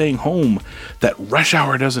people are staying home that rush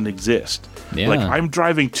hour doesn't exist. Yeah. Like, I'm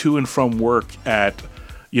driving to and from work at,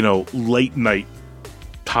 late night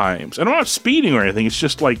times. And I'm not speeding or anything. It's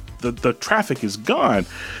just like the traffic is gone.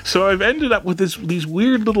 So I've ended up with these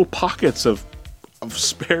weird little pockets of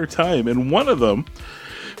spare time, and one of them,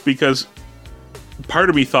 because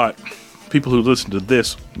part of me thought people who listen to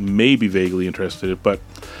this may be vaguely interested, but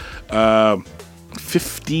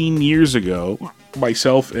 15 years ago,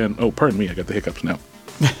 myself and I got the hiccups now.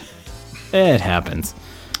 It happens.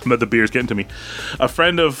 But the beer's getting to me. A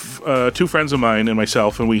friend of 2 friends of mine and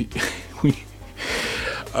myself, and we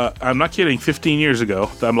I'm not kidding, 15 years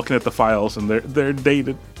ago, I'm looking at the files and they're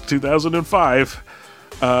dated 2005.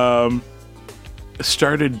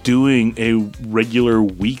 Started doing a regular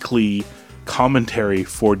weekly commentary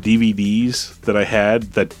for DVDs that I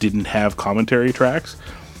had that didn't have commentary tracks.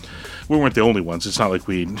 We weren't the only ones. It's not like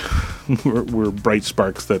we're bright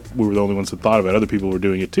sparks that we were the only ones that thought of it. Other people were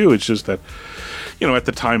doing it too. It's just that, at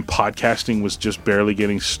the time, podcasting was just barely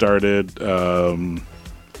getting started. This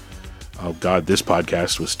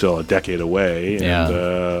podcast was still a decade away. Yeah.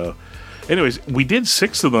 And, anyways, we did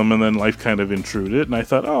 6 of them, and then life kind of intruded, and I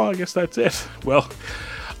thought, I guess that's it. Well,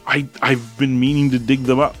 I've been meaning to dig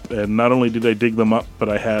them up, and not only did I dig them up, but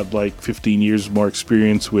I had like 15 years more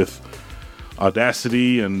experience with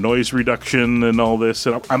Audacity and noise reduction and all this,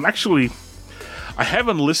 and I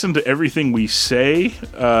haven't listened to everything we say.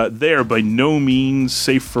 They're by no means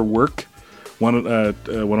safe for work. One of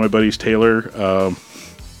my buddies, Taylor,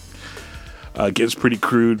 gets pretty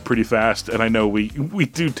crude pretty fast, and I know we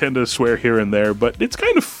do tend to swear here and there, but it's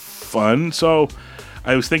kind of fun. So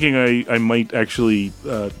I was thinking I might actually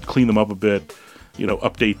clean them up a bit,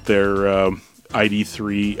 update their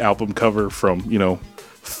ID3 album cover from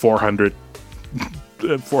 400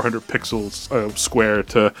 pixels square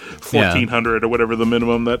to 1400 or whatever the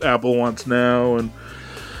minimum that Apple wants now, and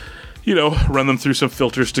run them through some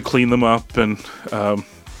filters to clean them up, and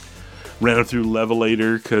ran them through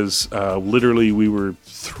Levelator, because literally we were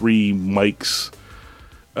 3 mics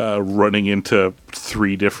running into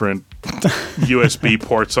 3 different USB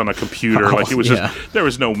ports on a computer. It was just, there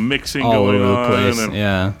was no mixing all going over the on. place. And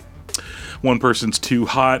yeah. one person's too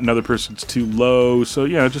hot, another person's too low. So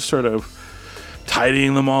just sort of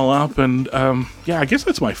tidying them all up. And I guess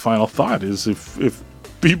that's my final thought, is if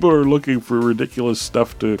people are looking for ridiculous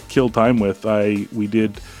stuff to kill time with, we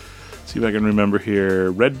did, see if I can remember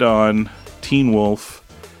here, Red Dawn, Teen Wolf,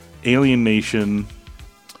 Alien Nation,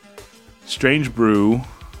 Strange Brew.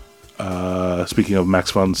 Speaking of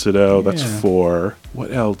Max von Sydow, that's 4.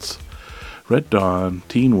 What else? Red Dawn,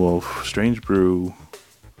 Teen Wolf, Strange Brew,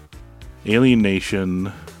 Alien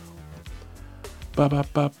Nation.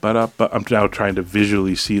 I'm now trying to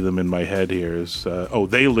visually see them in my head here.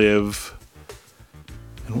 They Live.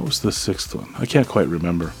 And what was the 6th one? I can't quite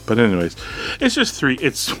remember. But anyways, it's just 3.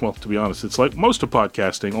 To be honest, it's like most of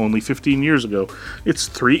podcasting only 15 years ago. It's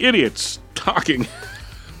 3 idiots talking.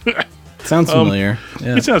 Sounds familiar.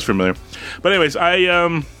 It sounds familiar. But anyways, I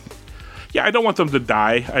don't want them to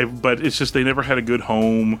die. But it's just they never had a good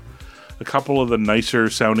home. A couple of the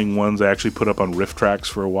nicer sounding ones I actually put up on Riff Tracks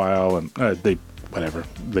for a while, and it's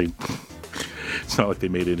not like they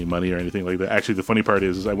made any money or anything like that. Actually, the funny part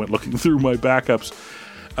is I went looking through my backups,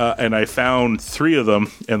 and I found 3 of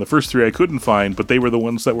them, and the first 3 I couldn't find, but they were the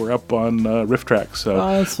ones that were up on Riff Tracks. So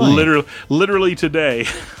that's funny. literally today,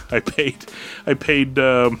 I paid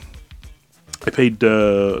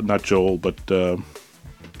not Joel, but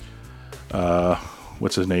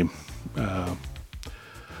what's his name?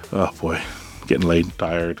 Oh boy, getting late and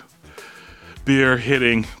tired. Beer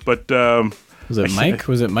hitting, but was it Mike?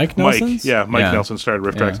 Was it Mike Nelson? Mike Nelson started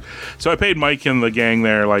Riff Tracks. So I paid Mike and the gang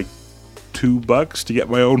there like $2 to get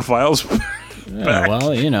my own files. Yeah,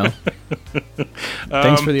 well, thanks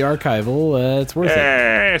for the archival. It's worth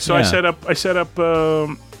it. So I set up a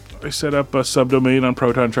subdomain on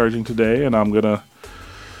Proton Charging today, and I'm gonna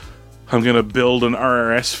build an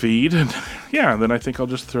RRS feed, and then I think I'll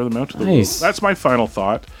just throw them out to the world. That's my final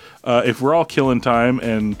thought. If we're all killing time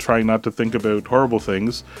and trying not to think about horrible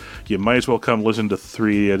things, you might as well come listen to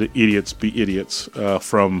 3 idiots be idiots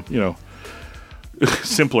from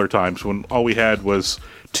simpler times when all we had was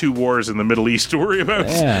 2 wars in the Middle East to worry about.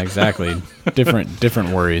 Yeah, exactly. Different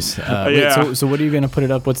worries. Wait, so what are you going to put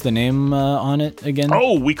it up? What's the name on it again?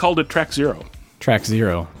 Oh, we called it Track Zero. Track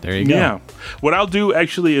Zero. There you go. Yeah. What I'll do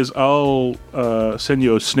actually is I'll send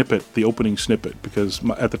you a snippet, the opening snippet, because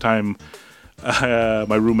at the time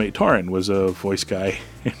my roommate Torin was a voice guy,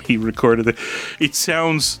 and he recorded it.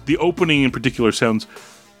 The opening in particular sounds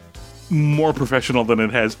more professional than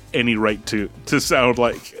it has any right to sound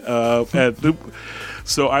like.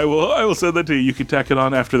 So I will send that to you. You can tack it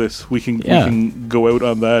on after this. We can go out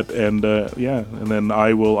on that, and and then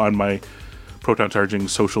I will on my Proton Charging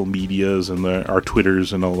social medias and our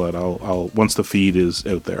Twitters and all that. I'll once the feed is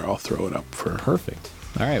out there, I'll throw it up for. Perfect.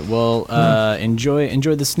 All right. Well, enjoy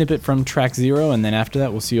the snippet from Track Zero, and then after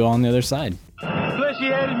that, we'll see you all on the other side.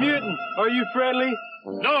 Fleshy-headed mutant, are you friendly?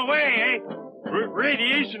 No way, eh?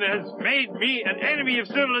 Radiation has made me an enemy of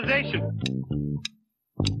civilization.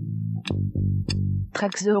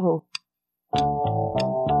 Track Zero.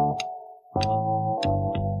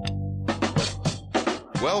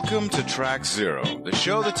 Welcome to Track Zero, the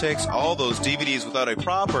show that takes all those DVDs without a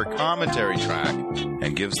proper commentary track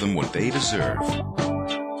and gives them what they deserve.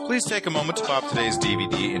 Please take a moment to pop today's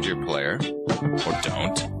DVD into your player, or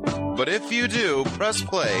don't. But if you do, press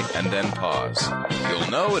play and then pause.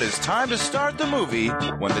 You'll know it is time to start the movie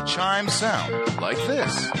when the chimes sound like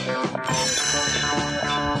this.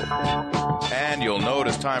 And you'll know it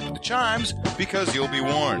is time for the chimes because you'll be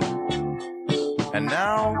warned. And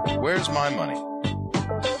now, where's my money?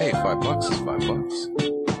 Hey, $5 is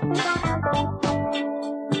 $5.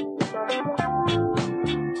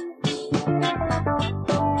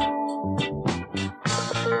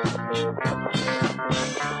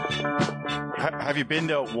 Have you been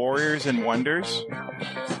to Warriors and Wonders?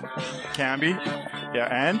 Canby? Yeah,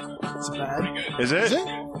 and? It's bad. Is it? Is it?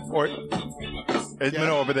 Or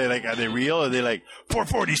no, but are they real? Or are they like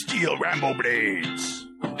 440 steel Rambo blades?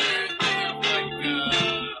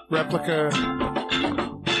 Replica.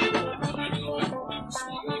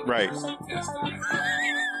 Right.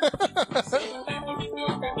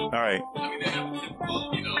 All right.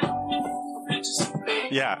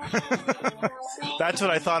 Yeah. That's what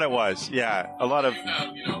I thought it was. Yeah. A lot of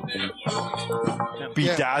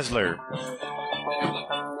Bedazzler.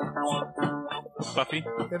 Buffy.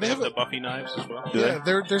 Yeah, they have the Buffy knives as well. Yeah,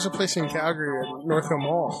 there's a place in Calgary at Northhill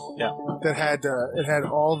Mall. Yeah. That had it had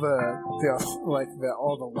all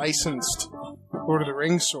all the licensed Lord of the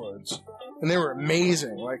Rings swords, and they were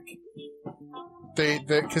amazing. Like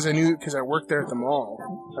because I worked there at the mall,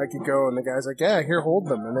 I could go and the guy's like, yeah, here, hold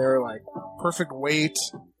them, and they were like perfect weight.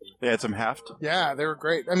 They had some heft? Yeah, they were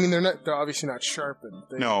great. I mean, they're obviously not sharpened.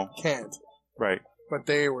 They can't. Right. But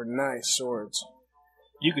they were nice swords.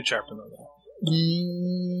 You could sharpen them, though.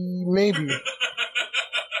 Maybe. With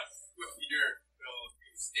your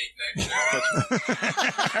steak knife.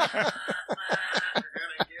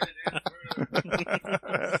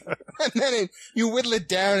 And then you whittle it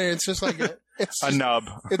down, and it's just like a nub.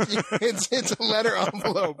 It's a letter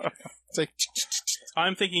envelope. It's like.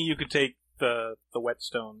 I'm thinking you could take the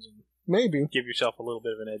whetstones and maybe give yourself a little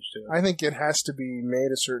bit of an edge to it. I think it has to be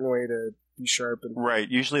made a certain way to be sharpened. Right.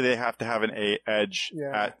 Usually they have to have an edge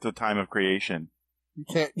at the time of creation. You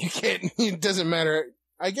can't. It doesn't matter.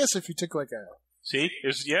 I guess if you took like a. See,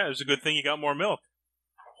 it's a good thing you got more milk.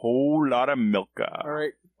 Whole lot of milk. All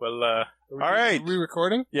right. Well, all right. Are we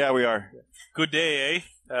recording? Yeah, we are. Good day, eh?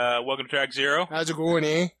 Welcome to Track Zero. How's it going,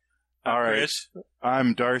 eh? All right. Chris.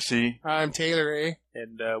 I'm Darcy. I'm Taylor, eh?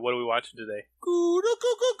 And what are we watching today?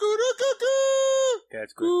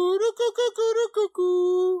 That's good.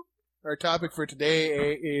 Our topic for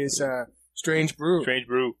today is Strange Brew. Strange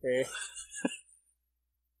Brew. Eh?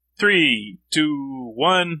 3, 2,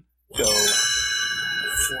 1, go.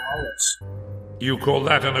 Flawless. You call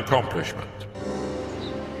that an accomplishment?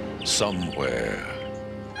 Somewhere,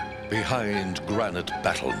 behind granite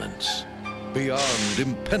battlements, beyond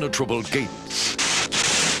impenetrable gates,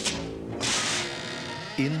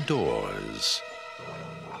 indoors,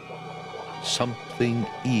 something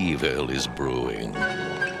evil is brewing,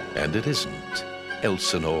 and it isn't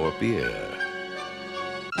Elsinore beer.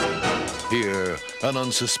 Here, an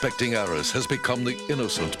unsuspecting heiress has become the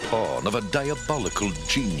innocent pawn of a diabolical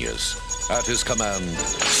genius. At his command,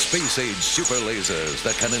 space-age super lasers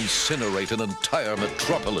that can incinerate an entire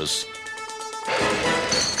metropolis.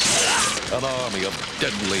 An army of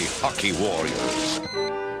deadly hockey warriors.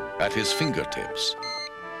 At his fingertips,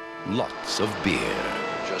 lots of beer.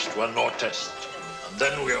 Just one more test, and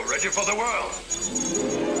then we are ready for the world.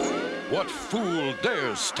 What fool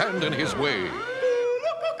dares stand in his way?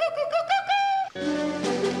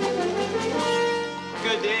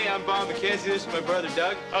 Good day, I'm Bob McKenzie. This is my brother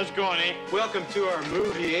Doug. How's it going, eh? Welcome to our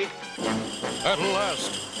movie, eh? At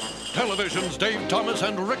last, television's Dave Thomas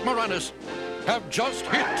and Rick Moranis have just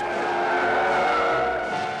hit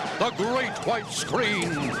the great white screen.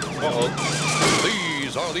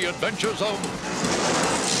 These are the adventures of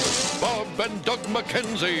Bob and Doug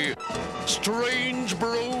McKenzie. Strange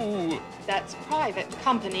Brew. That's private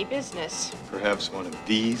company business. Perhaps one of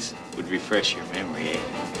these would refresh your memory, eh?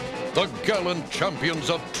 The gallant champions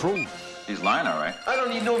of truth. He's lying, all right. I don't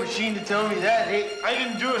need no machine to tell me that, eh? I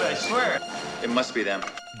didn't do it, I swear. It must be them.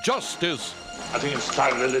 Justice. I think it's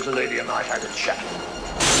time the little lady and I had a chat.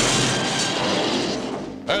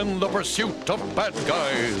 And the pursuit of bad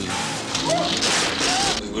guys.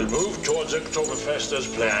 We will move towards Oktoberfest as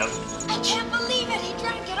planned. I can't believe it. He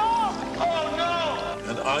drank it all. Oh, no!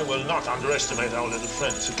 And I will not underestimate our little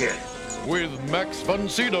friends again. With Max von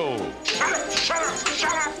Sydow. Shut up! Shut up!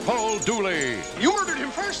 Shut up! Paul Dooley. You murdered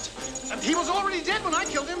him first. He was already dead when I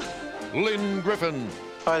killed him. Lynn Griffin.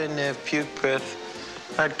 If I didn't have puke breath,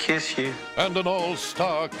 I'd kiss you. And an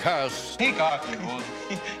all-star cast. Take off, you old.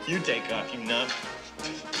 You take off, you nut.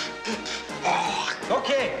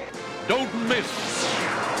 Okay. Don't miss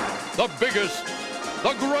the biggest,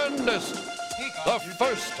 the grandest, the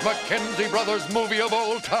first Mackenzie Brothers movie of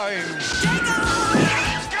all time.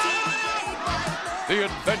 The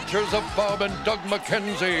Adventures of Bob and Doug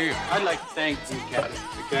McKenzie. I'd like to thank the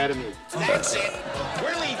Academy. That's it.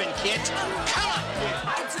 We're leaving, kids. Come on.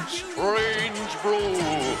 Strange Brew.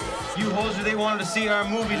 You hoser, they wanted to see our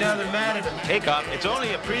movie, now they're mad at us. Hey, cop, it's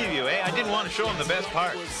only a preview, eh? I didn't want to show them the best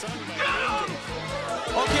part.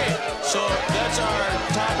 Okay, so that's our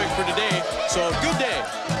topic for today. So, good day.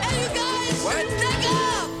 Hey, you guys! What? Back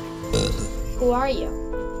up! Who are you?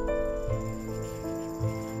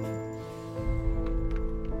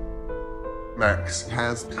 Max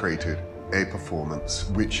has created a performance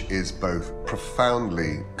which is both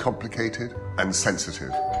profoundly complicated and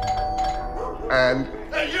sensitive. And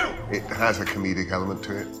it has a comedic element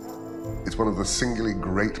to it. It's one of the singularly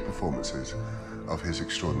great performances of his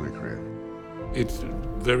extraordinary career. It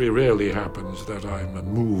very rarely happens that I'm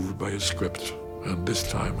moved by a script, and this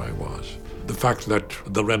time I was. The fact that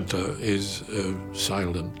the renter is a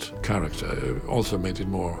silent character also made it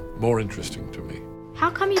more interesting to me. How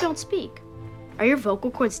come you don't speak? Are your vocal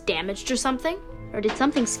cords damaged or something? Or did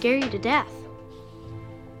something scare you to death?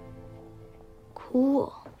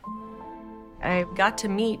 Cool. I got to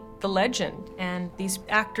meet the legend, and these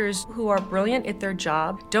actors who are brilliant at their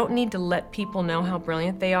job don't need to let people know how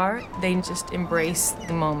brilliant they are. They just embrace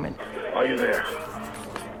the moment. Are you there?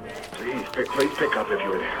 Please pick up if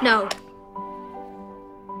you're there. No.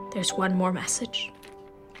 There's one more message.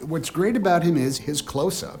 What's great about him is his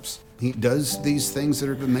close-ups. He does these things that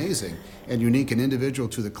are amazing and unique and individual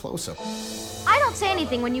to the close-up. I don't say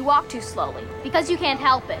anything when you walk too slowly, because you can't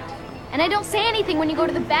help it. And I don't say anything when you go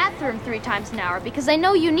to the bathroom 3 times an hour, because I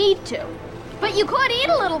know you need to. But you could eat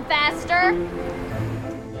a little faster.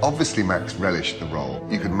 Obviously, Max relished the role.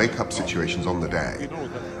 You could make up situations on the day.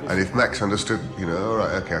 And if Max understood, all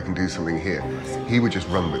right, okay, I can do something here, he would just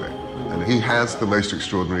run with it. And he has the most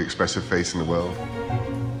extraordinary expressive face in the world.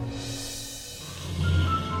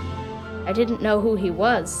 I didn't know who he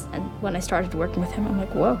was, and when I started working with him, I'm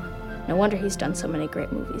like, whoa, no wonder he's done so many great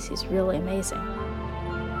movies. He's really amazing.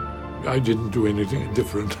 I didn't do anything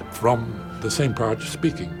different from the same part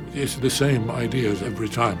speaking. It's the same ideas every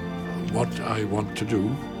time. What I want to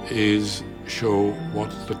do is show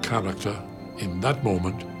what the character in that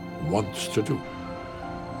moment wants to do.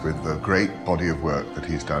 With the great body of work that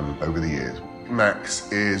he's done over the years, Max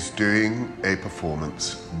is doing a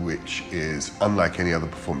performance which is unlike any other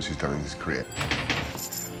performance he's done in his career.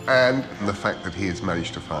 And the fact that he has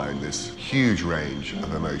managed to find this huge range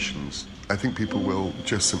of emotions, I think people will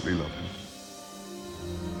just simply love him.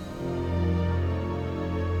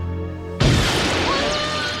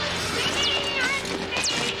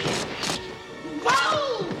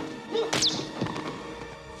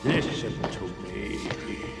 Listen to me.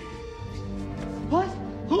 What?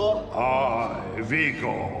 Who? I,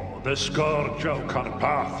 Vigo, the scourge of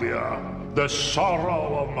Carpathia, the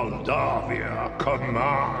sorrow of Moldavia,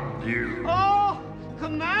 command you. Oh,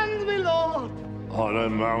 command me, Lord. On a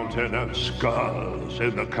mountain of skulls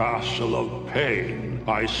in the castle of pain,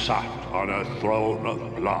 I sat on a throne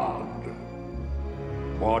of blood.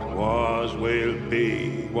 What was will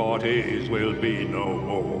be, what is will be no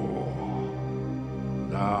more.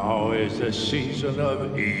 Now is the season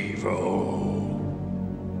of evil.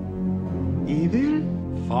 Evil?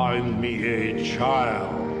 Find me a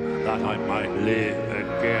child that I might live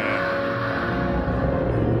again.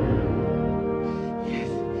 Yes,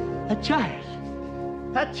 a child.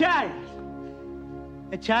 A child.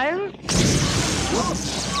 A child? Whoa,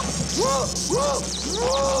 whoa, whoa,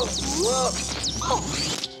 whoa, whoa.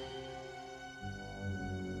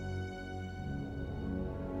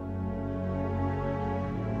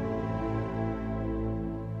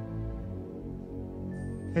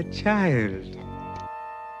 A child.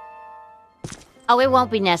 Oh, it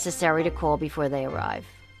won't be necessary to call before they arrive.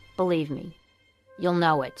 Believe me, you'll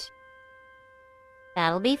know it.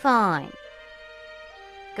 That'll be fine.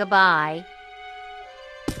 Goodbye.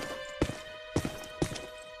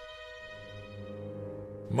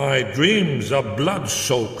 My dreams are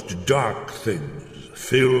blood-soaked dark things,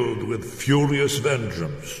 filled with furious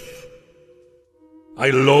vengeance. I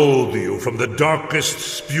loathe you from the darkest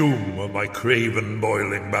spume of my craven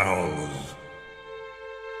boiling bowels.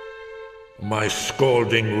 My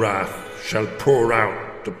scalding wrath shall pour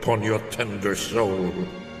out upon your tender soul.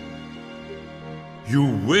 You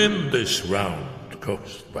win this round,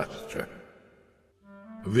 Ghostbuster.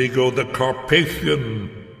 Vigo the Carpathian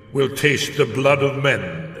will taste the blood of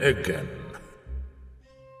men again.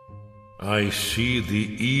 I see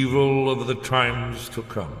the evil of the times to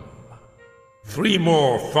come. 3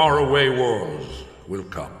 more faraway wars will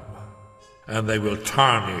come, and they will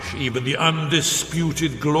tarnish even the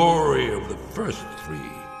undisputed glory of the first 3.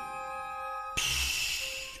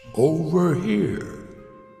 Over here.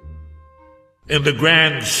 In the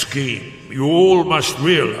grand scheme, you all must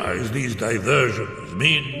realize these diversions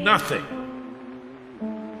mean nothing.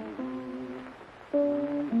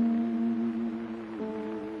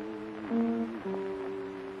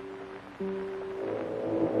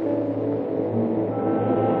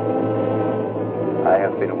 I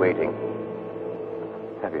have been waiting.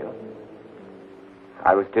 Have you?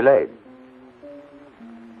 I was delayed.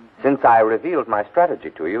 Since I revealed my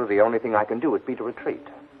strategy to you, the only thing I can do is beat a retreat.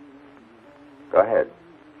 Go ahead.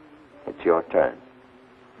 It's your turn.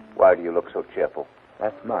 Why do you look so cheerful?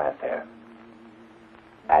 That's my affair.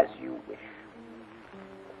 As you wish.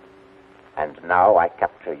 And now I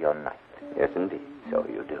capture your knight. Yes, indeed, so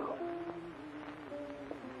you do.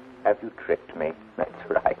 Have you tricked me? That's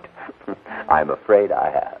right. I'm afraid I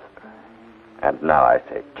have. And now I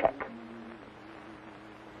say check.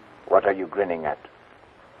 What are you grinning at?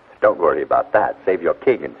 Don't worry about that. Save your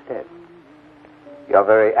king instead. You're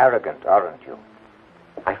very arrogant, aren't you?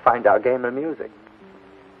 I find our game amusing.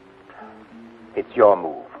 It's your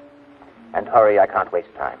move. And hurry, I can't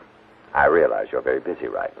waste time. I realize you're very busy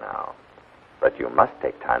right now. But you must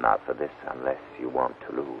take time out for this unless you want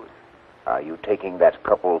to lose. Are you taking that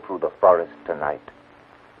couple through the forest tonight?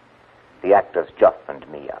 The actors Juff and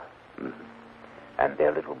Mia. And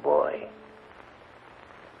their little boy.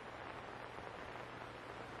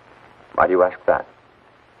 Why do you ask that?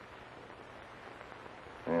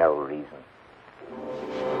 No reason.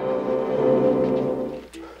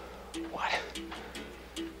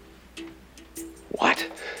 What?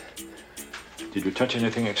 Did you touch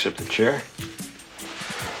anything except the chair?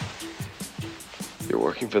 You're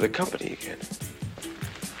working for the company again.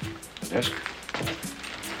 The desk?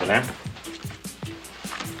 The lamp?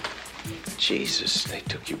 Jesus, they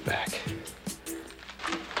took you back.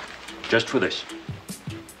 Just for this.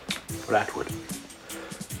 For Atwood.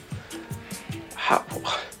 How?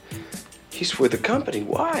 He's with the company.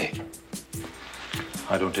 Why?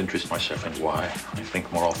 I don't interest myself in why. I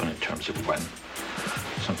think more often in terms of when.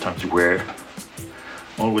 Sometimes where.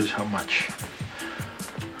 Always how much.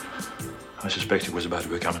 I suspect it was about to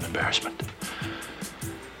become an embarrassment.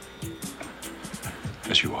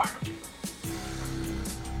 As you are.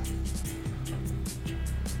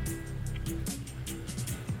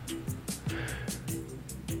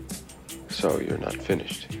 So you're not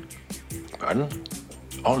finished? Pardon?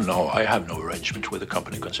 Oh, no, I have no arrangement with the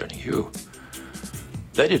company concerning you.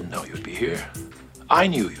 They didn't know you'd be here. I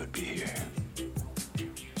knew you'd be here.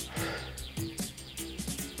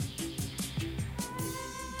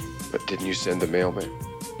 But didn't you send the mailman?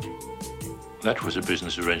 That was a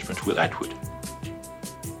business arrangement with Atwood.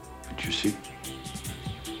 Did you see?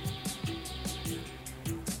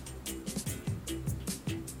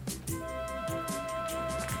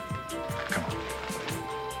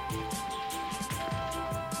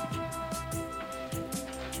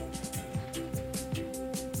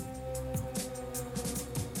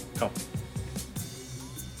 Come.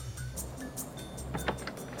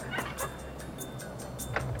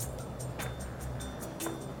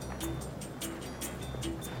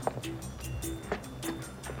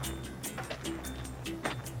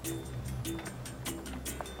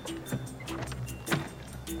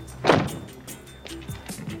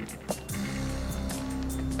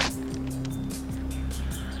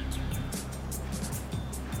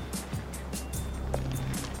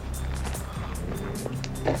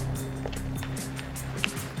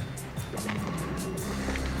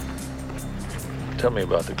 Tell me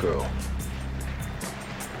about the girl.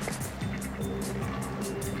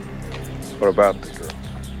 What about the girl?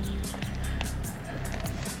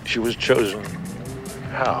 She was chosen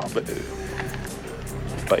how?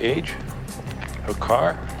 By age? Her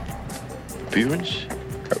car? Appearance?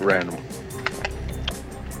 At random.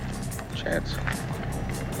 Chance.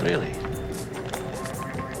 Really?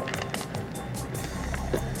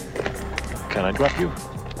 Can I drop you?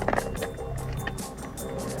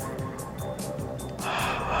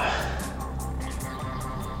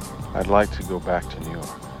 I'd like to go back to New York.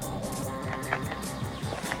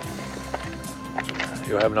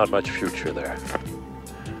 You have not much future there.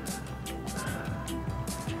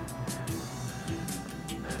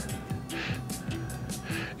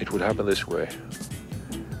 It would happen this way.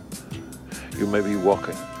 You may be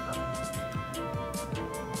walking.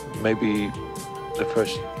 Maybe the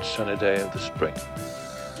first sunny day of the spring.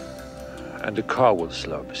 And a car will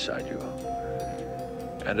slow beside you.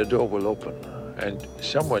 And a door will open. And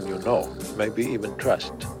someone you know, maybe even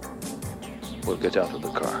trust, will get out of the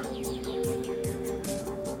car.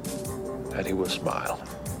 And he will smile,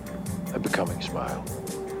 a becoming smile.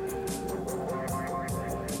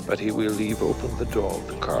 But he will leave open the door of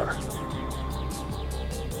the car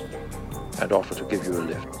and offer to give you a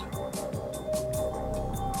lift.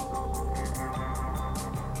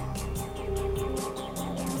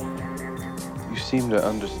 You seem to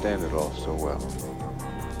understand it all so well.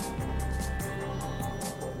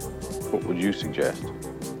 What would you suggest?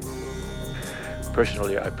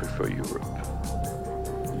 Personally, I prefer Europe.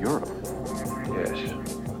 Europe? Yes.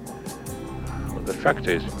 Well, the fact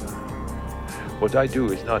is, what I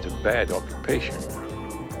do is not a bad occupation.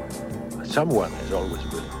 Someone is always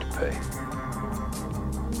willing to pay.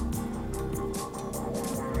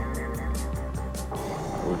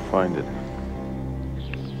 I would find it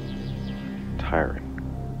tiring.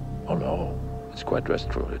 Oh, no. It's quite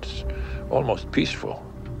restful. It's almost peaceful.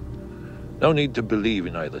 No need to believe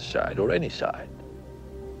in either side, or any side.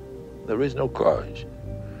 There is no cause.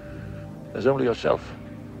 There's only yourself.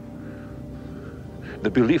 The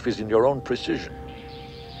belief is in your own precision.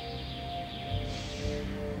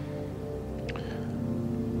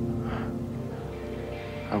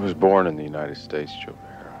 I was born in the United States, Joubert.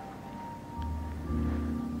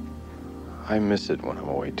 I miss it when I'm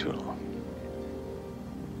away too long.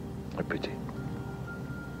 A pity.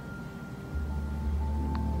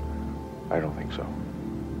 I don't think so.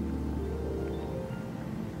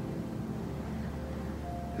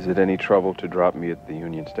 Is it any trouble to drop me at the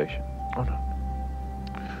Union Station? Oh, no.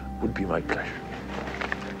 Would be my pleasure.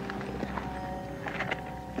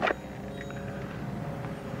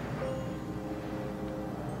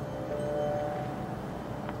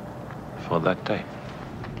 For that day.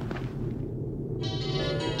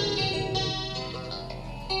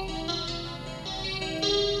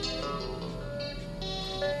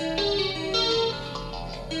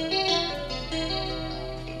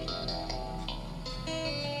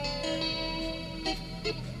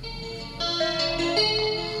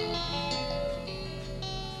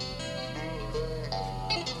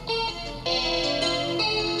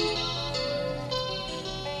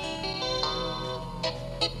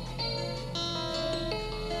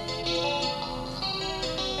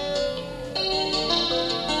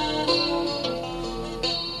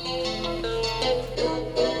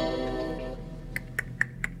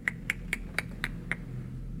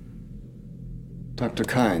 Dr.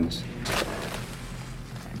 Kynes,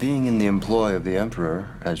 being in the employ of the Emperor,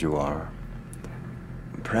 as you are,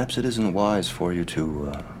 perhaps it isn't wise for you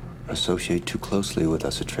to associate too closely with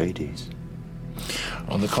us Atreides.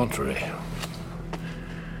 On the contrary,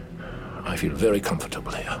 I feel very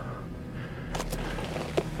comfortable here.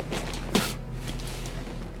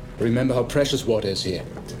 Remember how precious water is here.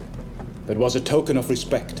 That was a token of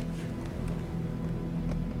respect.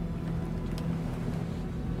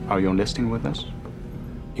 Are you enlisting with us?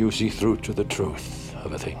 You see through to the truth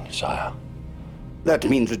of a thing, sire. That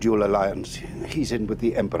means a dual alliance. He's in with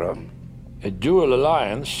the Emperor. A dual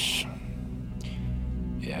alliance?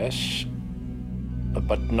 Yes,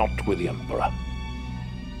 but not with the Emperor.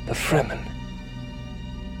 The Fremen.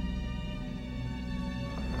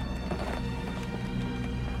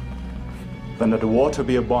 Then let the water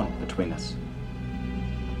be a bond between us.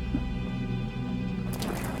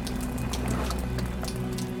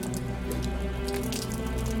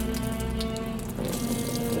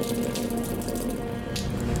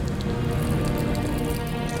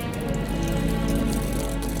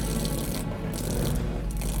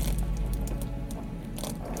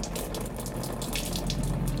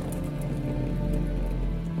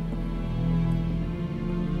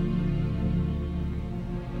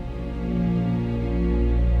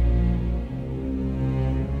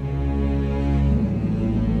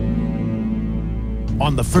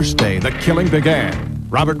 On the first day the killing began,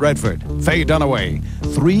 Robert Redford, Faye Dunaway,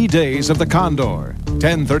 3 Days of the Condor,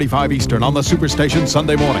 10:35 Eastern on the Superstation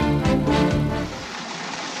Sunday morning.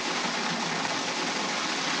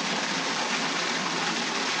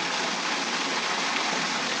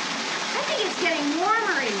 I think it's getting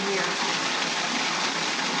warmer in here.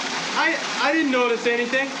 I didn't notice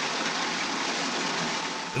anything.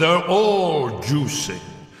 They're all juicing.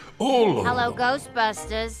 All of Hello, them.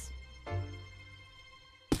 Ghostbusters.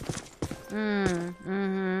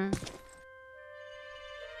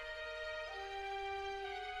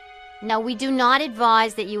 No, we do not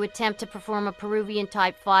advise that you attempt to perform a Peruvian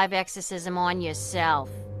Type 5 exorcism on yourself.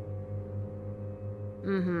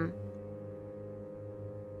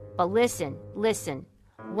 But listen.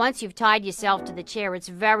 Once you've tied yourself to the chair, it's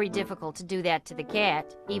very difficult to do that to the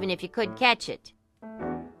cat, even if you could catch it.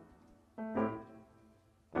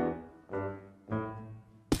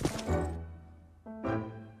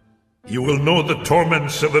 You will know the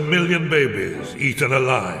torments of 1,000,000 babies eaten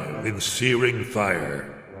alive in searing fire.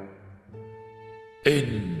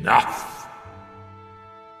 Enough!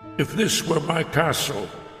 If this were my castle,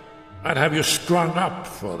 I'd have you strung up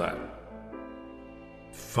for that.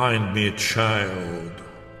 Find me a child,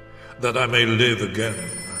 that I may live again.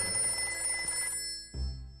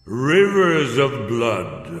 Rivers of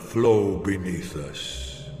blood flow beneath us.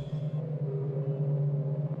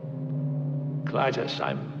 Clytus,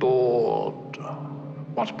 I'm bored.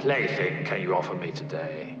 What plaything can you offer me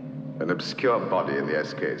today? An obscure body in the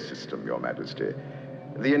SK system, Your Majesty.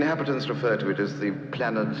 The inhabitants refer to it as the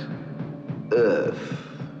planet Earth.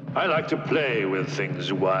 I like to play with things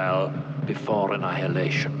a while before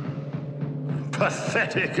annihilation.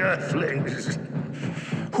 Pathetic earthlings.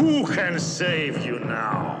 Who can save you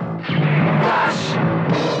now?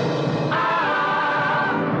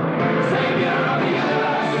 Savior of the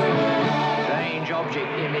universe! Strange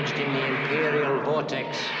object imaged in the Imperial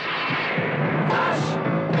Vortex.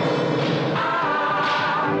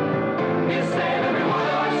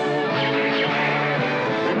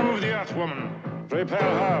 Remove the Earthwoman. Prepare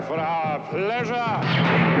her for our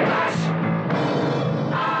pleasure.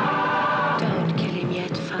 Don't kill him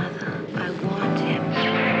yet, Father. I want him.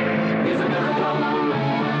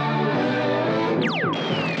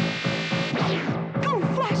 Go,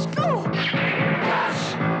 Flash, go!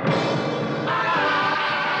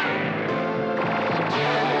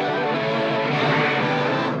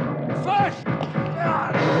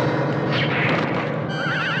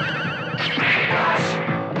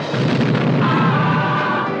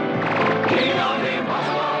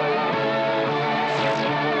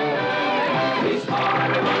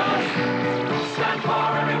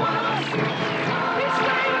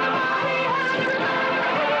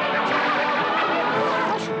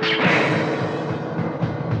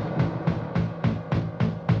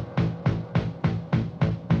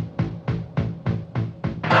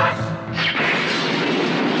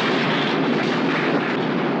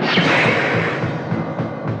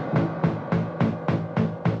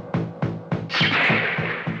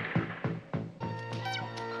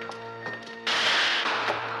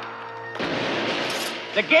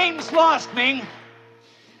 The game's lost, Ming.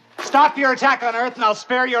 Stop your attack on Earth and I'll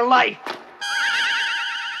spare your life.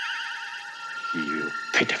 You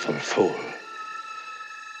pitiful fool.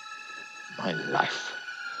 My life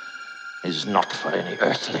is not for any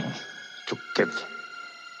earthling to give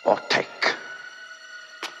or take.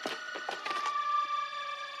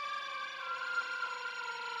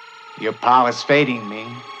 Your power's fading,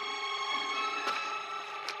 Ming.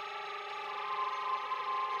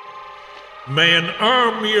 May an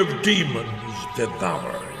army of demons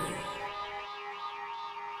devour you.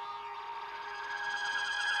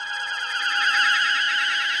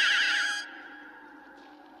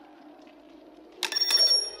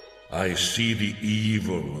 I see the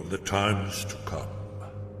evil of the times to come.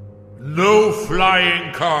 No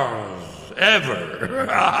flying cars, ever.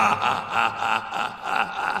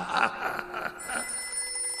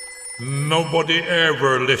 Nobody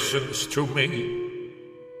ever listens to me.